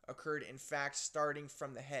Aaron occurred, in fact, starting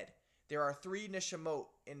from the head. There are 3 neshamot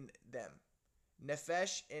in them: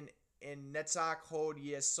 nefesh in Netzach, Hod,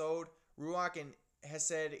 Yesod, Ruach in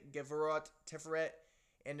Hesed, Gevurot, Tiferet,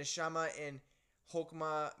 and Neshama in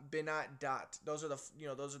Hokmah, Binat, Dat. Those are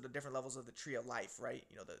the different levels of the tree of life, right?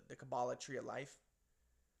 The Kabbalah tree of life.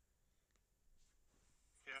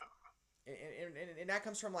 Yeah. And that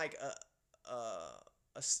comes from like a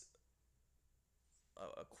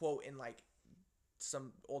quote in like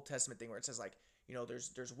some Old Testament thing where it says like,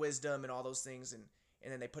 there's wisdom and all those things, and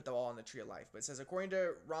then they put them all on the tree of life. But it says, according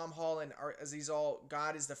to Ramhal and Azizal,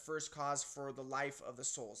 God is the first cause for the life of the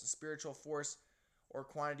souls. The spiritual force or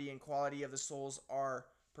quantity and quality of the souls are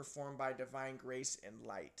performed by divine grace and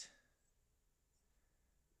light.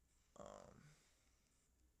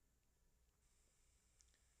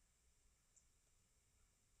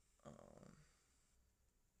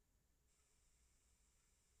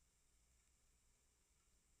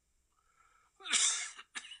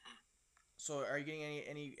 So are you getting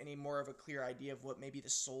any more of a clear idea of what maybe the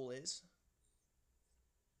soul is?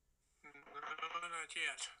 No, not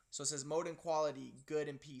yet. So it says mode and quality, good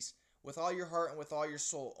and peace, with all your heart and with all your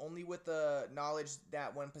soul, only with the knowledge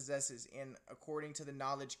that one possesses, and according to the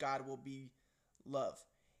knowledge God will be love.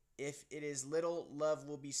 If it is little, love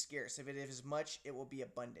will be scarce. If it is much, it will be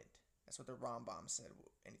abundant. That's what the Rambam said.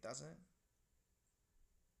 Any thoughts on it?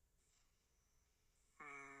 No.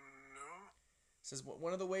 It says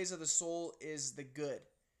one of the ways of the soul is the good.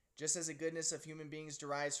 Just as the goodness of human beings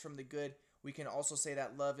derives from the good, we can also say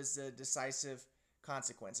that love is the decisive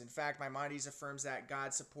consequence. In fact, Maimonides affirms that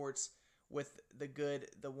God supports with the good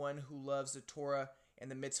the one who loves the Torah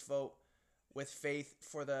and the mitzvot with faith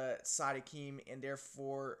for the tzaddikim and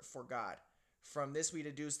therefore for God. From this we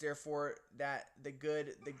deduce therefore that the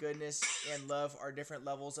goodness, and love are different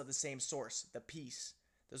levels of the same source, the peace.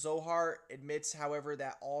 The Zohar admits, however,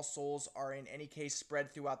 that all souls are in any case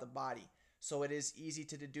spread throughout the body, so it is easy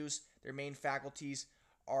to deduce their main faculties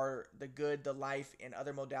are the good, the life, and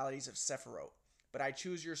other modalities of Sephirot. But I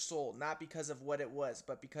choose your soul, not because of what it was,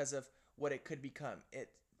 but because of what it could become. It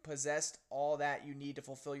possessed all that you need to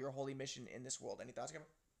fulfill your holy mission in this world. Any thoughts, Kevin?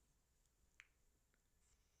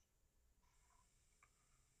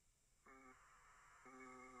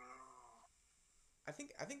 I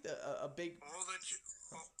think a big All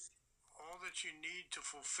that you need to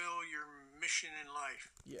fulfill your mission in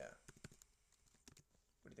life. Yeah.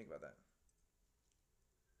 What do you think about that?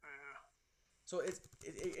 So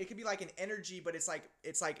it could be like an energy, but it's like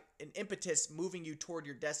an impetus moving you toward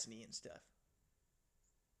your destiny and stuff.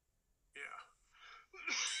 Yeah.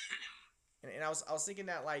 And I was thinking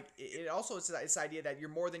that like it also it's this idea that you're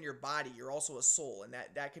more than your body, you're also a soul, and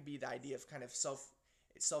that could be the idea of kind of self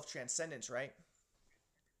transcendence, right?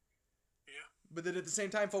 Yeah. But then at the same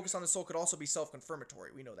time, focus on the soul could also be self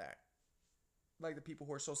confirmatory. We know that, like the people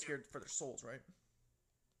who are so scared for their souls, right?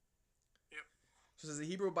 Yep. So as the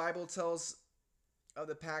Hebrew Bible tells of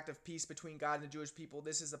the pact of peace between God and the Jewish people,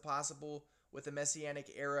 this is possible with the Messianic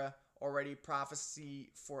era already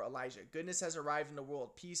prophecy for Elijah. Goodness has arrived in the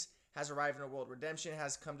world. Peace has arrived in the world. Redemption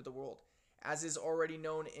has come to the world. As is already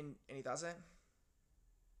known in... Any thoughts on that?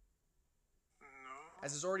 No.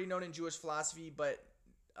 As is already known in Jewish philosophy, but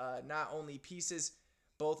not only peace is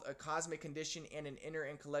both a cosmic condition and an inner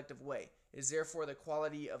and collective way. It is therefore the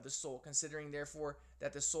quality of the soul. Considering therefore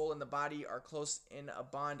that the soul and the body are close in a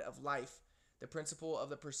bond of life, the principle of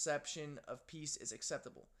the perception of peace is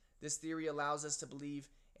acceptable. This theory allows us to believe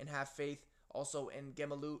and have faith also in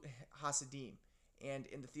Gemilut Hasidim and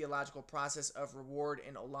in the theological process of reward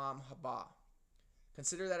in Olam Haba.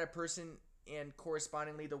 Consider that a person and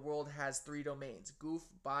correspondingly the world has 3 domains: Guf,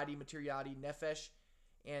 body, materiality, Nefesh,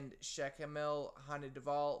 and Shekemel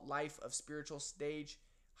Hanidval, life of spiritual stage,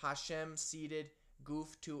 Hashem seated,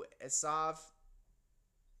 Guf to Esav,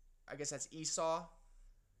 I guess that's Esau,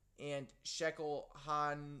 and Shekel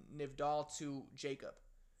HaNivdal to Jacob.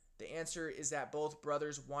 The answer is that both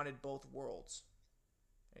brothers wanted both worlds.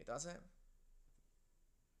 Any thoughts on that?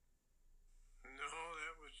 No,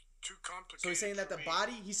 that was too complicated. So he's saying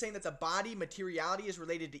that the body materiality is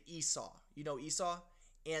related to Esau. You know Esau?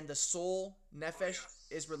 And the soul, Nefesh,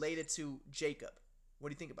 is related to Jacob. What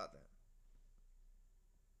do you think about that?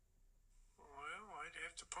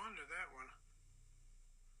 to ponder that one.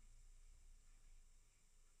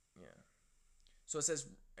 Yeah. So it says,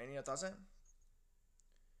 any other thoughts on it?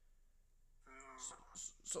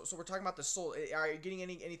 So we're talking about the soul. Are you getting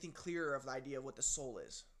anything clearer of the idea of what the soul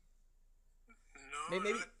is? No,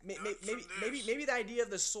 Maybe not from this. maybe the idea of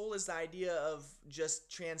the soul is the idea of just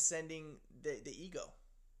transcending the ego.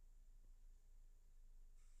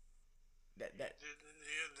 That That's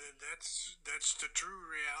the true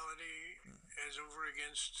reality, as over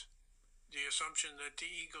against the assumption that the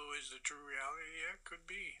ego is the true reality. Yeah, could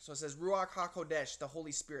be. So it says Ruach HaKodesh, the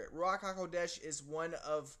Holy Spirit. Ruach HaKodesh is one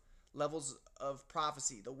of levels of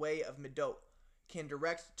prophecy, the way of Midot, can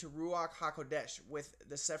direct to Ruach HaKodesh with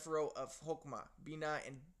the Sephirot of Hokmah, Binah,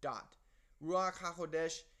 and Dot. Ruach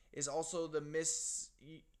HaKodesh is also the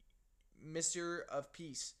Mister of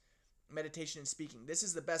peace, meditation, and speaking. This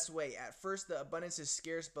is the best way. At first, the abundance is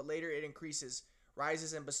scarce, but later it increases,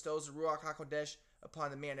 rises, and bestows the Ruach HaKodesh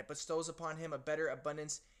upon the man. It bestows upon him a better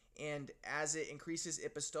abundance, and as it increases,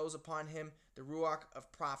 it bestows upon him the Ruach of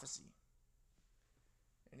prophecy.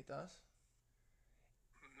 Any thoughts?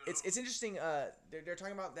 No. It's interesting. They're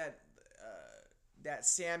talking about that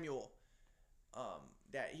Samuel.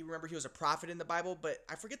 That he was a prophet in the Bible, but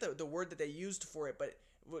I forget the word that they used for it. But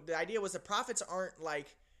the idea was the prophets aren't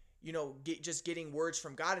like, just getting words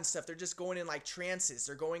from God and stuff. They're just going in like trances.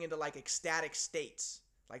 They're going into like ecstatic states.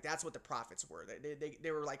 Like that's what the prophets were.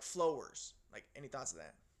 They were like flowers. Like, any thoughts of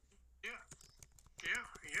that? Yeah.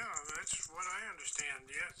 That's what I understand.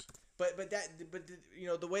 Yes. But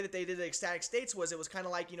the way that they did the ecstatic states was, it was kind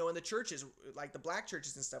of like, in the churches, like the black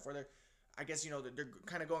churches and stuff, where they're, I guess, they're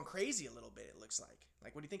kind of going crazy a little bit. It looks like.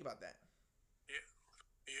 Like, what do you think about that?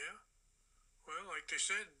 Yeah. Well, like they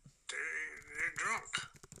said, they're drunk.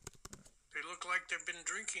 They look like they've been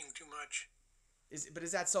drinking too much. But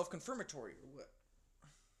is that self-confirmatory or what?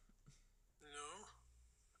 No.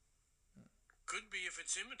 Could be if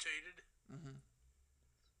it's imitated. Mm-hmm.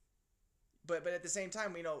 But at the same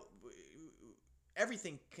time,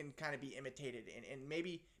 everything can kind of be imitated, and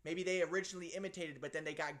maybe they originally imitated, but then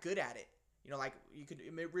they got good at it. Like you could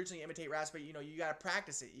originally imitate raps, but you got to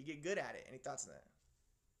practice it. You get good at it. Any thoughts on that?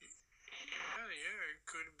 Yeah. It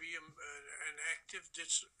could be an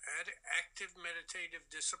active meditative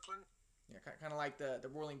discipline. Yeah, kind of like the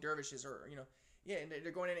whirling dervishes, or and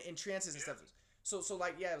they're going in trances and stuff. So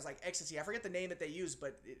like, yeah, it was like ecstasy. I forget the name that they used,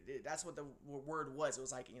 but that's what the word was. It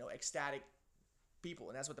was like, ecstatic people,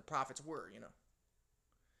 and that's what the prophets were. And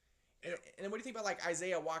then what do you think about like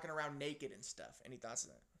Isaiah walking around naked and stuff? Any thoughts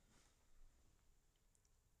on that?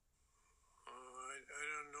 I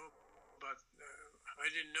don't know, but I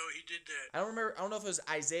didn't know he did that. I don't remember. I don't know if it was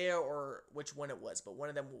Isaiah or which one it was, but one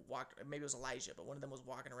of them walked. Maybe it was Elijah, but one of them was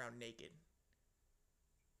walking around naked.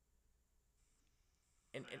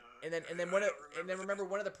 And then remember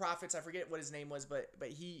one of the prophets, I forget what his name was, but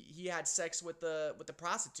he had sex with the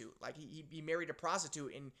prostitute. Like he married a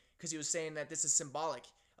prostitute, and because he was saying that this is symbolic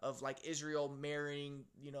of like Israel marrying,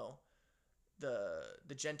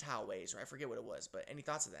 the Gentile ways, or I forget what it was. But any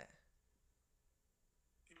thoughts of that?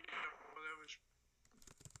 Yeah, well,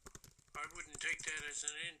 I wouldn't take that as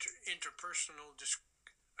an interpersonal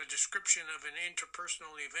a description of an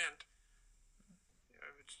interpersonal event.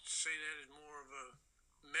 I would say that is more of a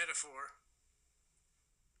metaphor.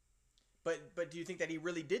 But do you think that he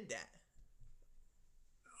really did that?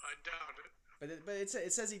 I doubt it. But it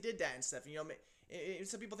says he did that and stuff.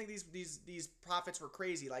 Some people think these prophets were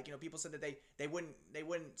crazy. Like, people said that they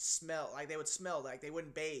wouldn't smell, like they would smell, like they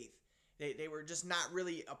wouldn't bathe. They were just not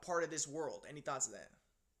really a part of this world. Any thoughts of that?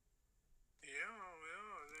 Yeah,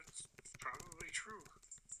 that's probably true.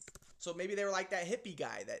 So maybe they were like that hippie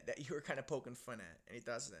guy that you were kind of poking fun at. Any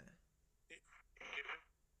thoughts of that? Yeah,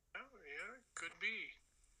 could be.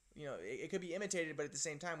 It could be imitated, but at the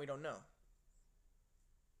same time, we don't know.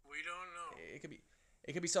 We don't know. It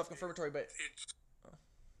could be self-confirmatory, but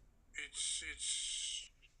it's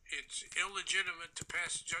illegitimate to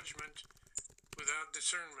pass judgment without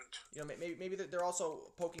discernment. Maybe they're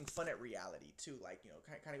also poking fun at reality too, like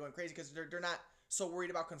kind of going crazy because they're not so worried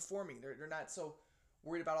about conforming. They're not so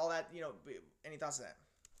worried about all that. Any thoughts of that?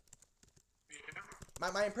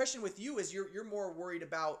 Yeah. My impression with you is you're more worried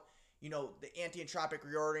about the anti-entropic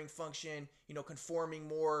reordering function, conforming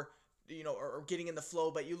more, or getting in the flow,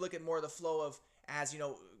 but you look at more of the flow of as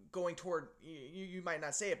going toward you might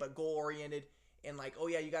not say it, but goal oriented, and like, oh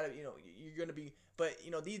yeah, you gotta you're gonna be, but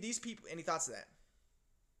these people. Any thoughts of that?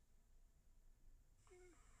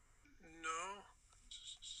 No.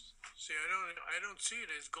 See, I don't see it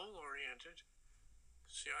as goal oriented.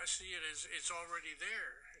 See, I see it as it's already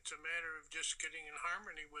there. It's a matter of just getting in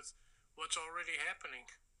harmony with what's already happening.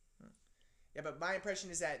 Yeah, but my impression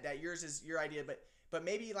is that yours is your idea, but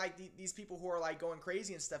maybe like these people who are like going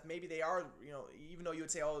crazy and stuff, maybe they are, even though you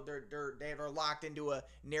would say, oh, they're locked into a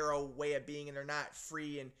narrow way of being and they're not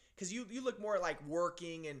free, and because you look more like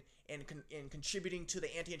working and contributing to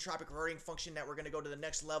the anti-entropic reverting function, that we're going to go to the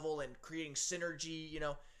next level and creating synergy.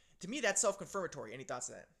 To me that's self-confirmatory. Any thoughts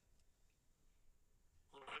on that?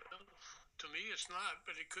 Well, to me, it's not,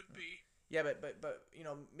 but it could be. Yeah, but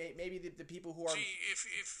maybe the people who are. See,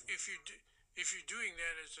 if you're doing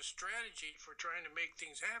that as a strategy for trying to make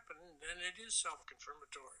things happen, then it is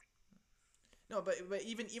self-confirmatory. No, but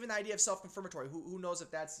even the idea of self-confirmatory, who knows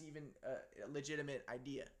if that's even a legitimate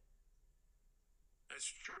idea? That's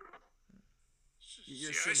true.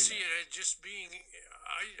 You're See, I see that. it as just being.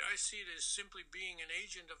 I see it as simply being an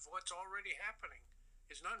agent of what's already happening.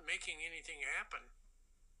 It's not making anything happen.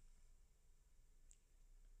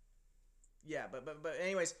 Yeah, but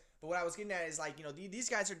anyways, but what I was getting at is like, these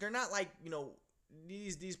guys they're not like,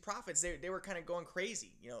 these prophets, they were kind of going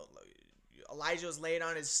crazy. Elijah was laying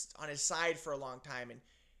on his side for a long time, and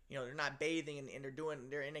they're not bathing, and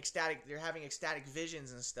they're having ecstatic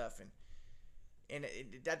visions and stuff, and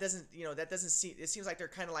that doesn't seem, it seems like they're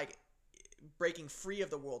kind of like breaking free of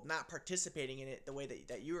the world, not participating in it the way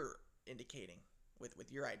that you're indicating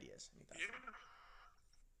with your ideas. Yeah.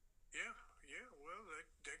 Yeah. Well,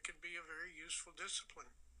 that could be a very useful discipline.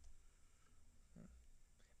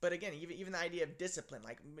 But again, even the idea of discipline,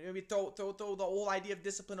 like maybe throw the whole idea of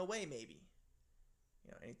discipline away, maybe.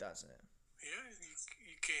 Any thoughts on that? Yeah,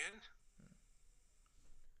 you can.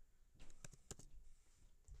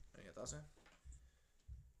 Any thoughts on that?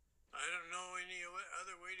 I don't know any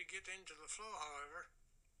other way to get into the flow, however.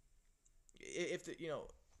 If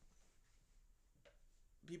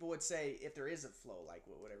people would say if there is a flow, like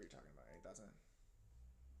whatever you're talking about. Any thoughts on that?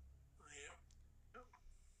 Yeah.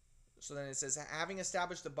 So then it says, having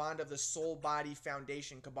established the bond of the soul-body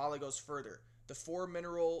foundation, Kabbalah goes further. The four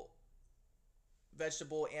mineral,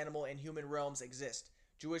 vegetable, animal, and human realms exist.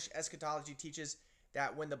 Jewish eschatology teaches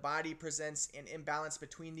that when the body presents an imbalance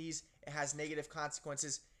between these, it has negative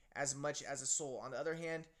consequences as much as the soul. On the other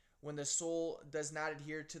hand, when the soul does not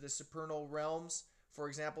adhere to the supernal realms, for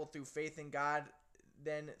example, through faith in God,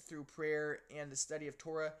 then through prayer and the study of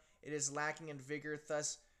Torah, it is lacking in vigor,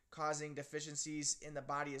 thus causing deficiencies in the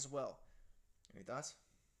body as well. Any thoughts?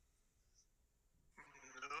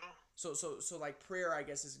 No. So like prayer, I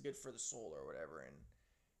guess, is good for the soul or whatever, and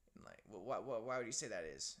like why would you say that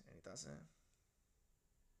is? Any thoughts on that?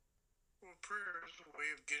 Well, prayer is a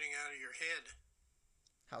way of getting out of your head.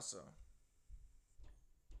 How so?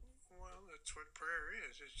 Well, that's what prayer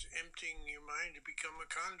is. It's emptying your mind to become a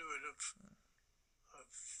conduit of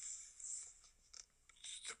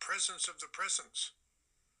the presence of the presence.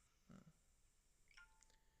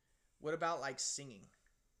 What about like singing?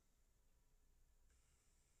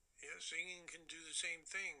 Yeah, singing can do the same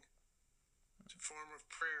thing. It's a form of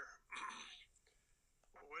prayer.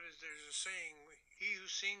 There's a saying, he who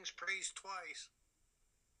sings prays twice.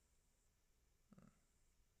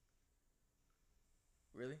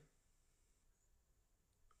 Really?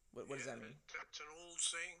 What does that mean? That's an old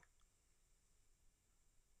saying.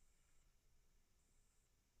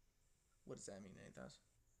 What does that mean? Any thoughts?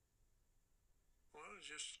 Well, it's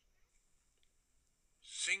just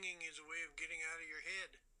singing is a way of getting out of your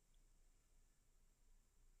head.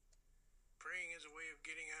 Praying is a way of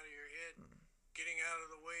getting out of your head, getting out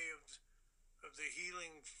of the way of the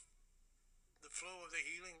healing, the flow of the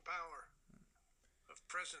healing power of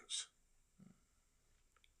presence.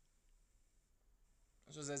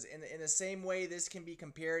 So it says, in the same way, this can be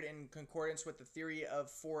compared in concordance with the theory of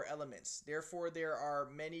four elements. Therefore, there are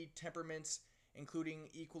many temperaments, including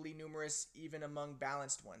equally numerous even among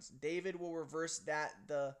balanced ones. David will reverse that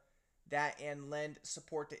and lend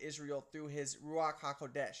support to Israel through his Ruach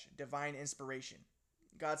HaKodesh, divine inspiration.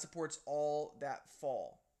 God supports all that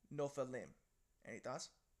fall, Nophalim. Any thoughts?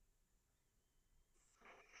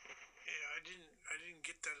 Yeah, I didn't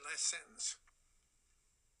get that last sentence.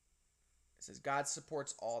 It says God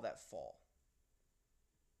supports all that fall.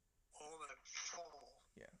 All that fall.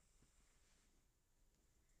 Yeah.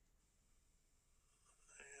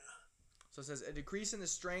 So it says a decrease in the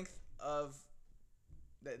strength of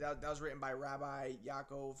that was written by Rabbi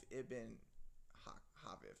Yaakov ibn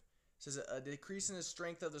Haviv. It says a decrease in the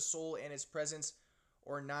strength of the soul and its presence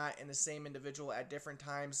or not in the same individual at different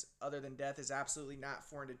times other than death is absolutely not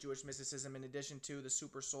foreign to Jewish mysticism, in addition to the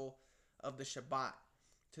super soul of the Shabbat,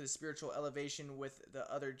 to the spiritual elevation with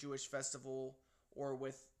the other Jewish festival or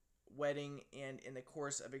with wedding and in the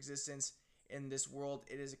course of existence in this world.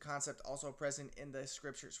 It is a concept also present in the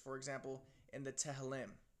scriptures, for example, in the Tehillim.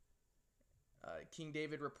 King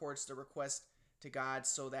David reports the request to God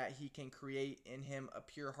so that he can create in him a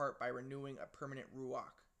pure heart by renewing a permanent ruach.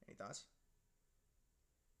 Any thoughts?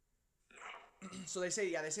 So they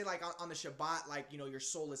say like on the Shabbat, like, you know, your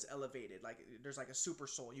soul is elevated. Like there's like a super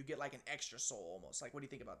soul. You get like an extra soul almost. Like, what do you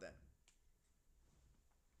think about that?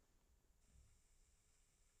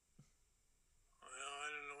 Well, I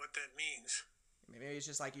don't know what that means. Maybe it's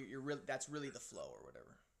just like you're really, that's really the flow or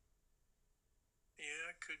whatever.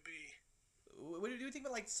 Yeah, it could be. What do you think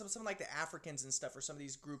about like some like the Africans and stuff, or some of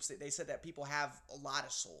these groups that they said that people have a lot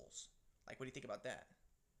of souls? Like, what do you think about that?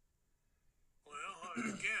 Well,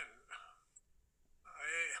 again,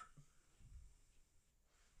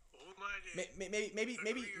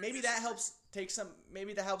 Maybe that helps take some.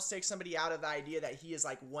 Maybe that helps take somebody out of the idea that he is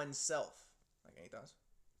like one self. Like, any thoughts?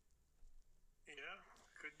 Yeah,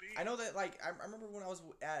 could be. I know that, like, I remember when I was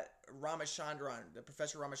at Ramachandran, the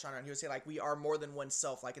Professor Ramachandran, he would say like we are more than one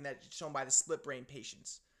self, like, and that's shown by the split brain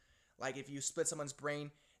patients. Like, if you split someone's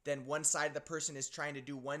brain, then one side of the person is trying to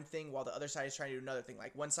do one thing while the other side is trying to do another thing.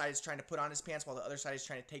 Like, one side is trying to put on his pants while the other side is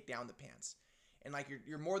trying to take down the pants. And like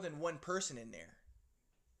you're more than one person in there.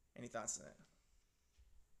 Any thoughts on that?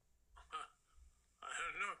 I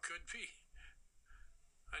don't know. Could be.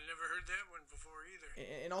 I never heard that one before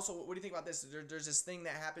either. And also, what do you think about this? There's this thing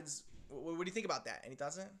that happens. What do you think about that? Any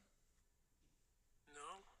thoughts on it? No.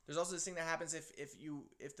 There's also this thing that happens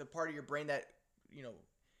if the part of your brain that, you know,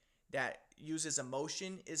 that uses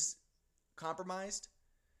emotion is compromised,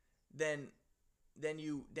 then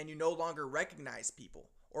you no longer recognize people,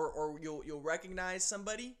 or you'll recognize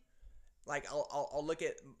somebody. Like, I'll look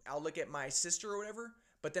at my sister or whatever,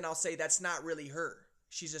 but then I'll say that's not really her.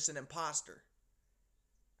 She's just an imposter.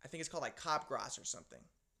 I think it's called like Capgras or something.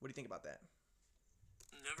 What do you think about that?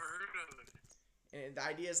 Never heard of it. And the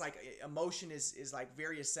idea is like emotion is like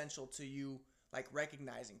very essential to you, like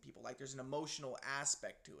recognizing people. Like, there's an emotional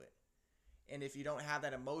aspect to it, and if you don't have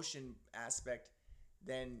that emotion aspect,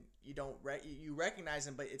 then you recognize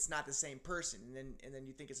them, but it's not the same person, and then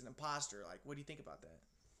you think it's an imposter. Like, what do you think about that?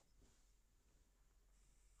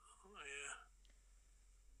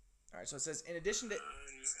 All right, so it says in addition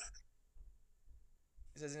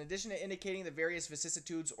to indicating the various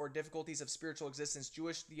vicissitudes or difficulties of spiritual existence,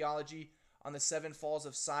 Jewish theology on the 7 falls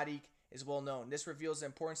of Sadiq is well known. This reveals the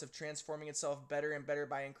importance of transforming itself better and better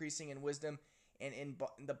by increasing in wisdom and in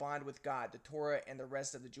the bond with God, the Torah, and the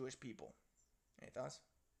rest of the Jewish people. Any thoughts?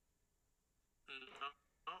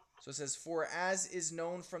 So it says, for as is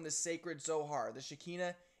known from the sacred Zohar, the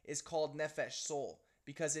Shekinah is called Nefesh, soul,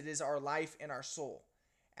 because it is our life and our soul.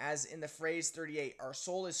 As in the phrase 38, our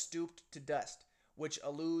soul is stooped to dust, which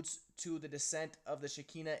alludes to the descent of the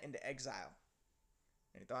Shekinah into exile.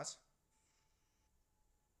 Any thoughts?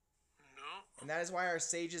 No. And that is why our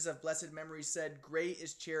sages of blessed memory said, great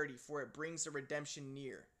is charity, for it brings the redemption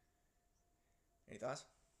near. Any thoughts?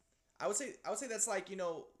 I would say that's like, you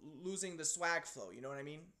know, losing the swag flow, you know what I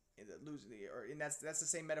mean? And that's the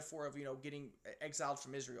same metaphor of, you know, getting exiled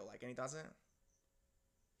from Israel. Like, any thoughts on that?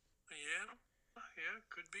 Yeah,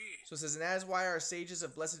 could be. So it says, and that is why our sages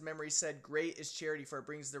of blessed memory said, great is charity, for it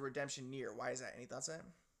brings the redemption near. Why is that? Any thoughts on that? No.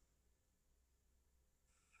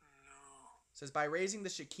 It says, by raising the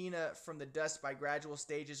Shekinah from the dust by gradual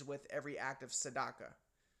stages with every act of tzedakah.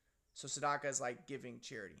 So tzedakah is like giving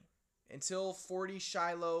charity. Until 40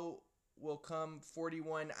 Shiloh will come,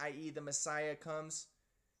 41, i.e. the Messiah comes,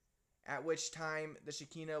 at which time the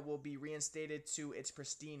Shekinah will be reinstated to its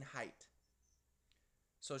pristine height.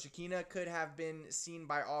 So Shekinah could have been seen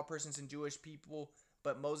by all persons in Jewish people,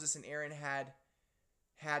 but Moses and Aaron had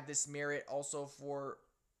this merit also for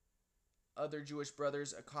other Jewish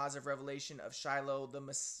brothers, a cause of revelation of Shiloh, the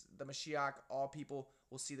Mashiach. All people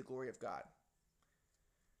will see the glory of God.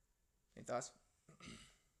 Any thoughts?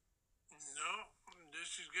 No,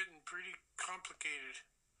 this is getting pretty complicated.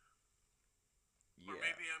 Yeah. Or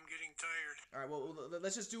maybe I'm getting tired. All right, well,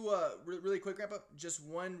 let's just do a really quick wrap up. Just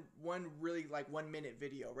one really like 1 minute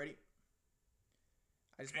video. Ready?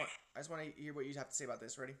 I just want to hear what you have to say about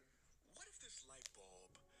this. Ready? What if this light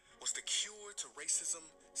bulb was the cure to racism,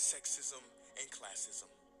 sexism, and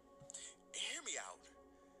classism? Hear me out.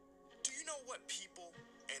 Do you know what people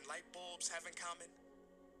and light bulbs have in common?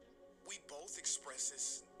 We both express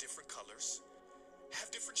as different colors,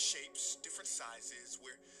 have different shapes, different sizes.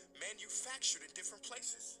 We're manufactured in different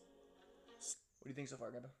places. What do you think so far,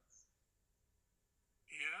 Grandpa?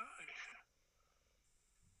 Yeah.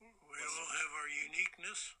 We all have our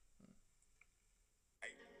uniqueness.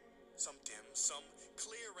 Some dim, some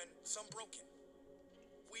clear, and some broken.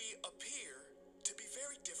 We appear to be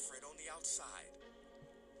very different on the outside.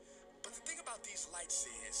 But the thing about these lights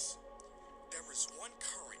is there is one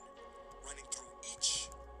current running through each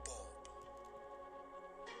bulb.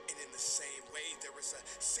 And in the same way, there is a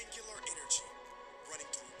singular energy running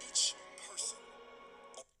through each person.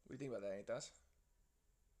 What do you think about that, ain't that?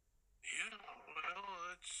 Yeah, well,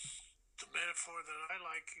 that's the metaphor that I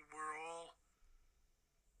like. We're all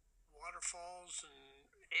waterfalls and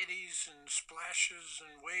eddies and splashes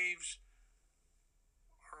and waves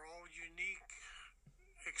are all unique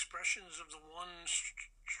expressions of the one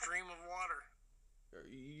stream of water.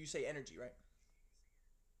 You say energy, right?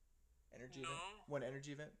 Energy No. event? One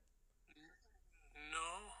energy event? No,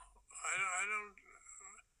 I don't.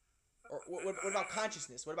 Or what about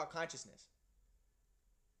consciousness? What about consciousness?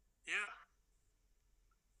 Yeah.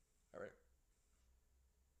 All right.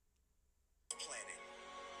 Planet.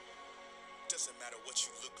 Doesn't matter what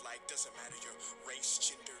you look like, doesn't matter your race,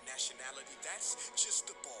 gender, nationality, that's just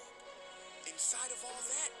the bulb. Inside of all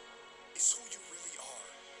that is who you really are.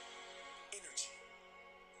 Energy.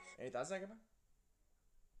 Any thoughts on that, Gamma?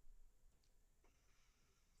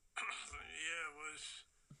 Yeah, it was.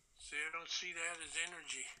 See, I don't see that as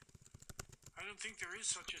energy. I don't think there is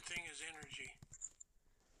such a thing as energy.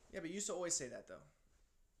 Yeah, but you used to always say that though.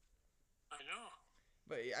 I know.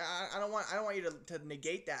 But I don't want you to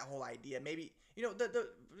negate that whole idea. Maybe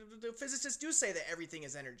the physicists do say that everything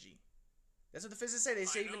is energy. That's what the physicists say. They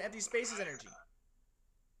say even empty space is energy.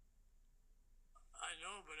 I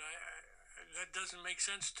know, but that doesn't make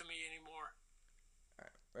sense to me anymore. All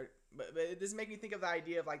right, right. But this makes me think of the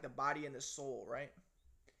idea of like the body and the soul, right?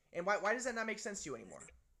 And why does that not make sense to you anymore?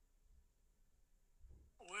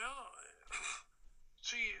 Well,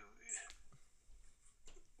 see,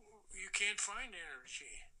 you can't find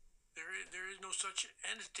energy. There is no such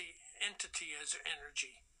entity as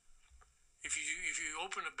energy. If you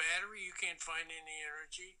open a battery, you can't find any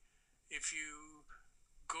energy. If you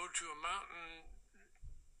go to a mountain,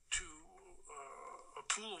 to a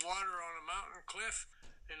pool of water on a mountain cliff,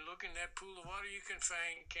 and look in that pool of water, you can't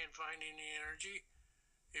find any energy.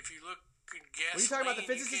 If you look at gasoline, What are you talking about? The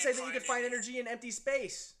physicists say that you can find energy in empty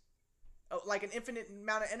space. Oh, like an infinite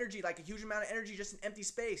amount of energy, like a huge amount of energy just in empty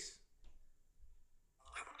space.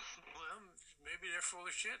 Well, maybe they're full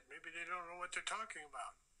of shit. Maybe they don't know what they're talking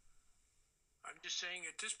about. I'm just saying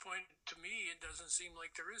at this point, to me, it doesn't seem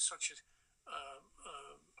like there is such a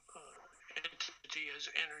entity as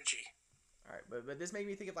energy. All right, but this made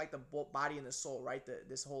me think of like the body and the soul, right?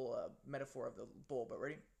 This whole metaphor of the bull. But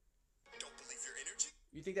ready? Don't believe your energy?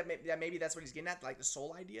 You think that maybe that's what he's getting at, like the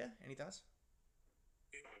soul idea? Any thoughts?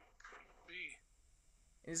 It could be.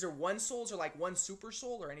 And is there one soul or like one super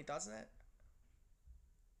soul, or any thoughts on that?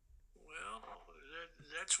 Well,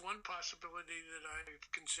 that's one possibility that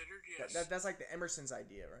I've considered, yes. That's like the Emerson's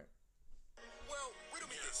idea, right? Well, riddle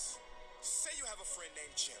me this. Say you have a friend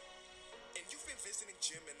named Jim, and you've been visiting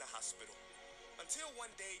Jim in the hospital. Until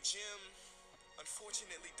one day, Jim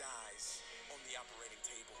unfortunately dies on the operating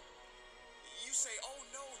table. You say, oh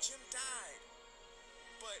no, Jim died.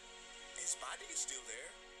 But his body is still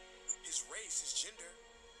there. His race, his gender.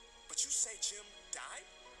 But you say Jim died?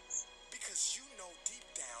 Because you know deep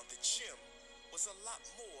down that Jim was a lot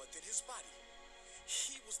more than his body.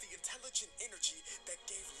 He was the intelligent energy that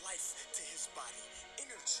gave life to his body.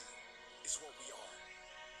 Energy is what we are.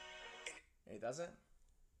 Any thoughts on that?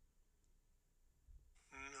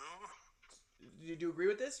 No. Do you agree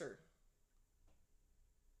with this, or?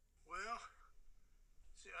 Well,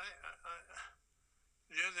 see,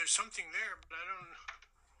 yeah, there's something there, but I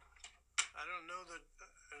don't know that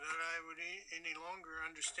I would any longer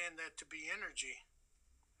understand that to be energy.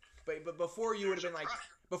 But before you would have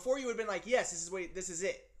been like, yes, this is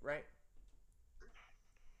it, right?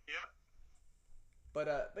 Yeah. But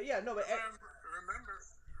yeah, no, but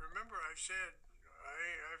remember, I've said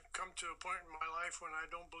I've come to a point in my life when I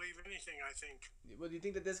don't believe anything. I think. Well, do you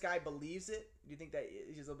think that this guy believes it? Do you think that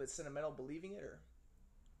he's a little bit sentimental believing it, or?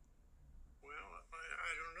 Well,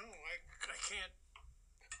 I don't know.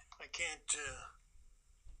 I can't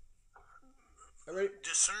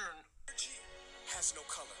discern. Energy has no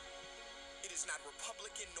color. It is not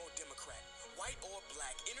Republican nor Democrat, white or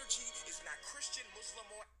black. Energy is not Christian, Muslim,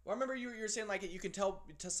 or... Well, I remember you were saying like you can tell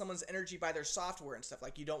someone's energy by their software and stuff.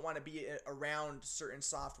 Like you don't want to be around certain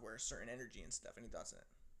software, certain energy and stuff. Any thoughts on that?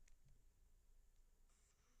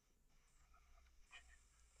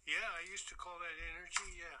 Yeah, I used to call that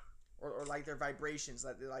energy. Yeah. Or like their vibrations,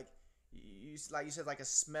 like you said, like a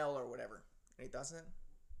smell or whatever. Any thoughts on that?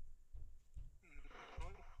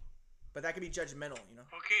 But that could be judgmental, you know.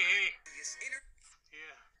 Okay, hey.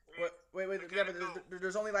 Yeah. Wait. Yeah, but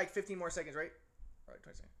there's only like 15 more seconds, right? All right,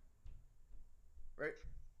 20 seconds. Right?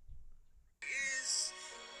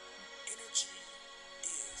 Energy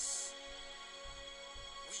is.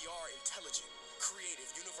 We we are intelligent, creative,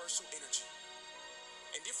 universal energy.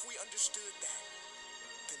 And if we understood that,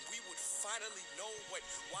 then we would finally know what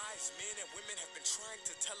wise men and women have been trying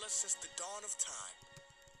to tell us since the dawn of time.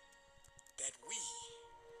 That we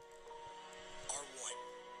are one.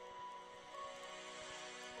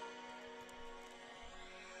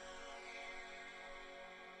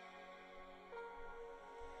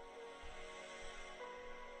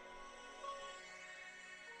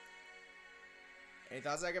 Any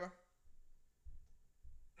thoughts, Zach? No.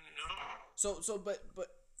 But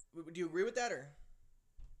do you agree with that, or?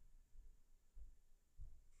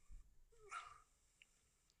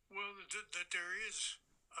 Well, that there is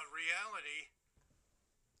a reality.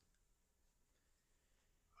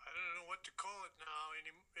 I don't know what to call it now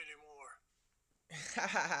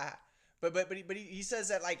anymore. But he says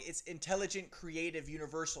that like it's intelligent, creative,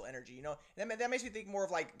 universal energy. You know, and that makes me think more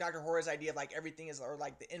of like Dr. Horror's idea of like everything is, or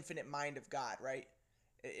like the infinite mind of God, right?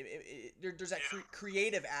 There's that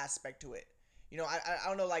creative aspect to it. You know, I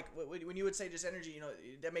don't know, like when you would say just energy, you know,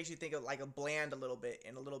 that makes you think of like a bland a little bit,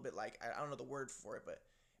 and a little bit like I don't know the word for it, but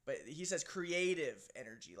he says creative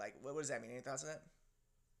energy. Like what does that mean? Any thoughts on that?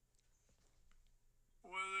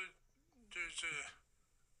 Well, there's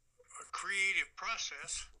a creative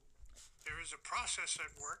process. There is a process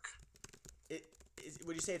at work.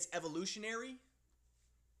 Would you say it's evolutionary?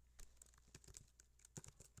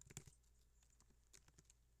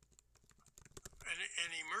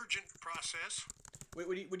 An emergent process.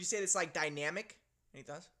 Would you say it's like dynamic? Any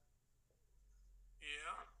thoughts?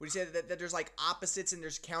 Yeah. Would you say that there's like opposites and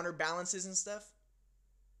there's counterbalances and stuff?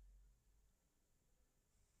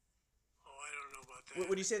 Oh, I don't know about that.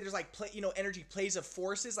 Would you say there's like energy plays of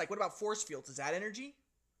forces? Like what about force fields? Is that energy?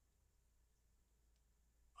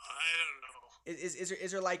 I don't know.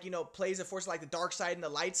 Is there like plays of force like the dark side and the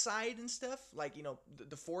light side and stuff? Like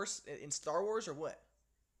the force in Star Wars or what?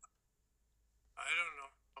 I don't know.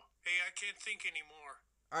 Hey, I can't think anymore.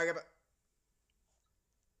 All right,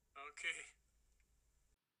 Okay.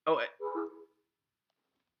 oh.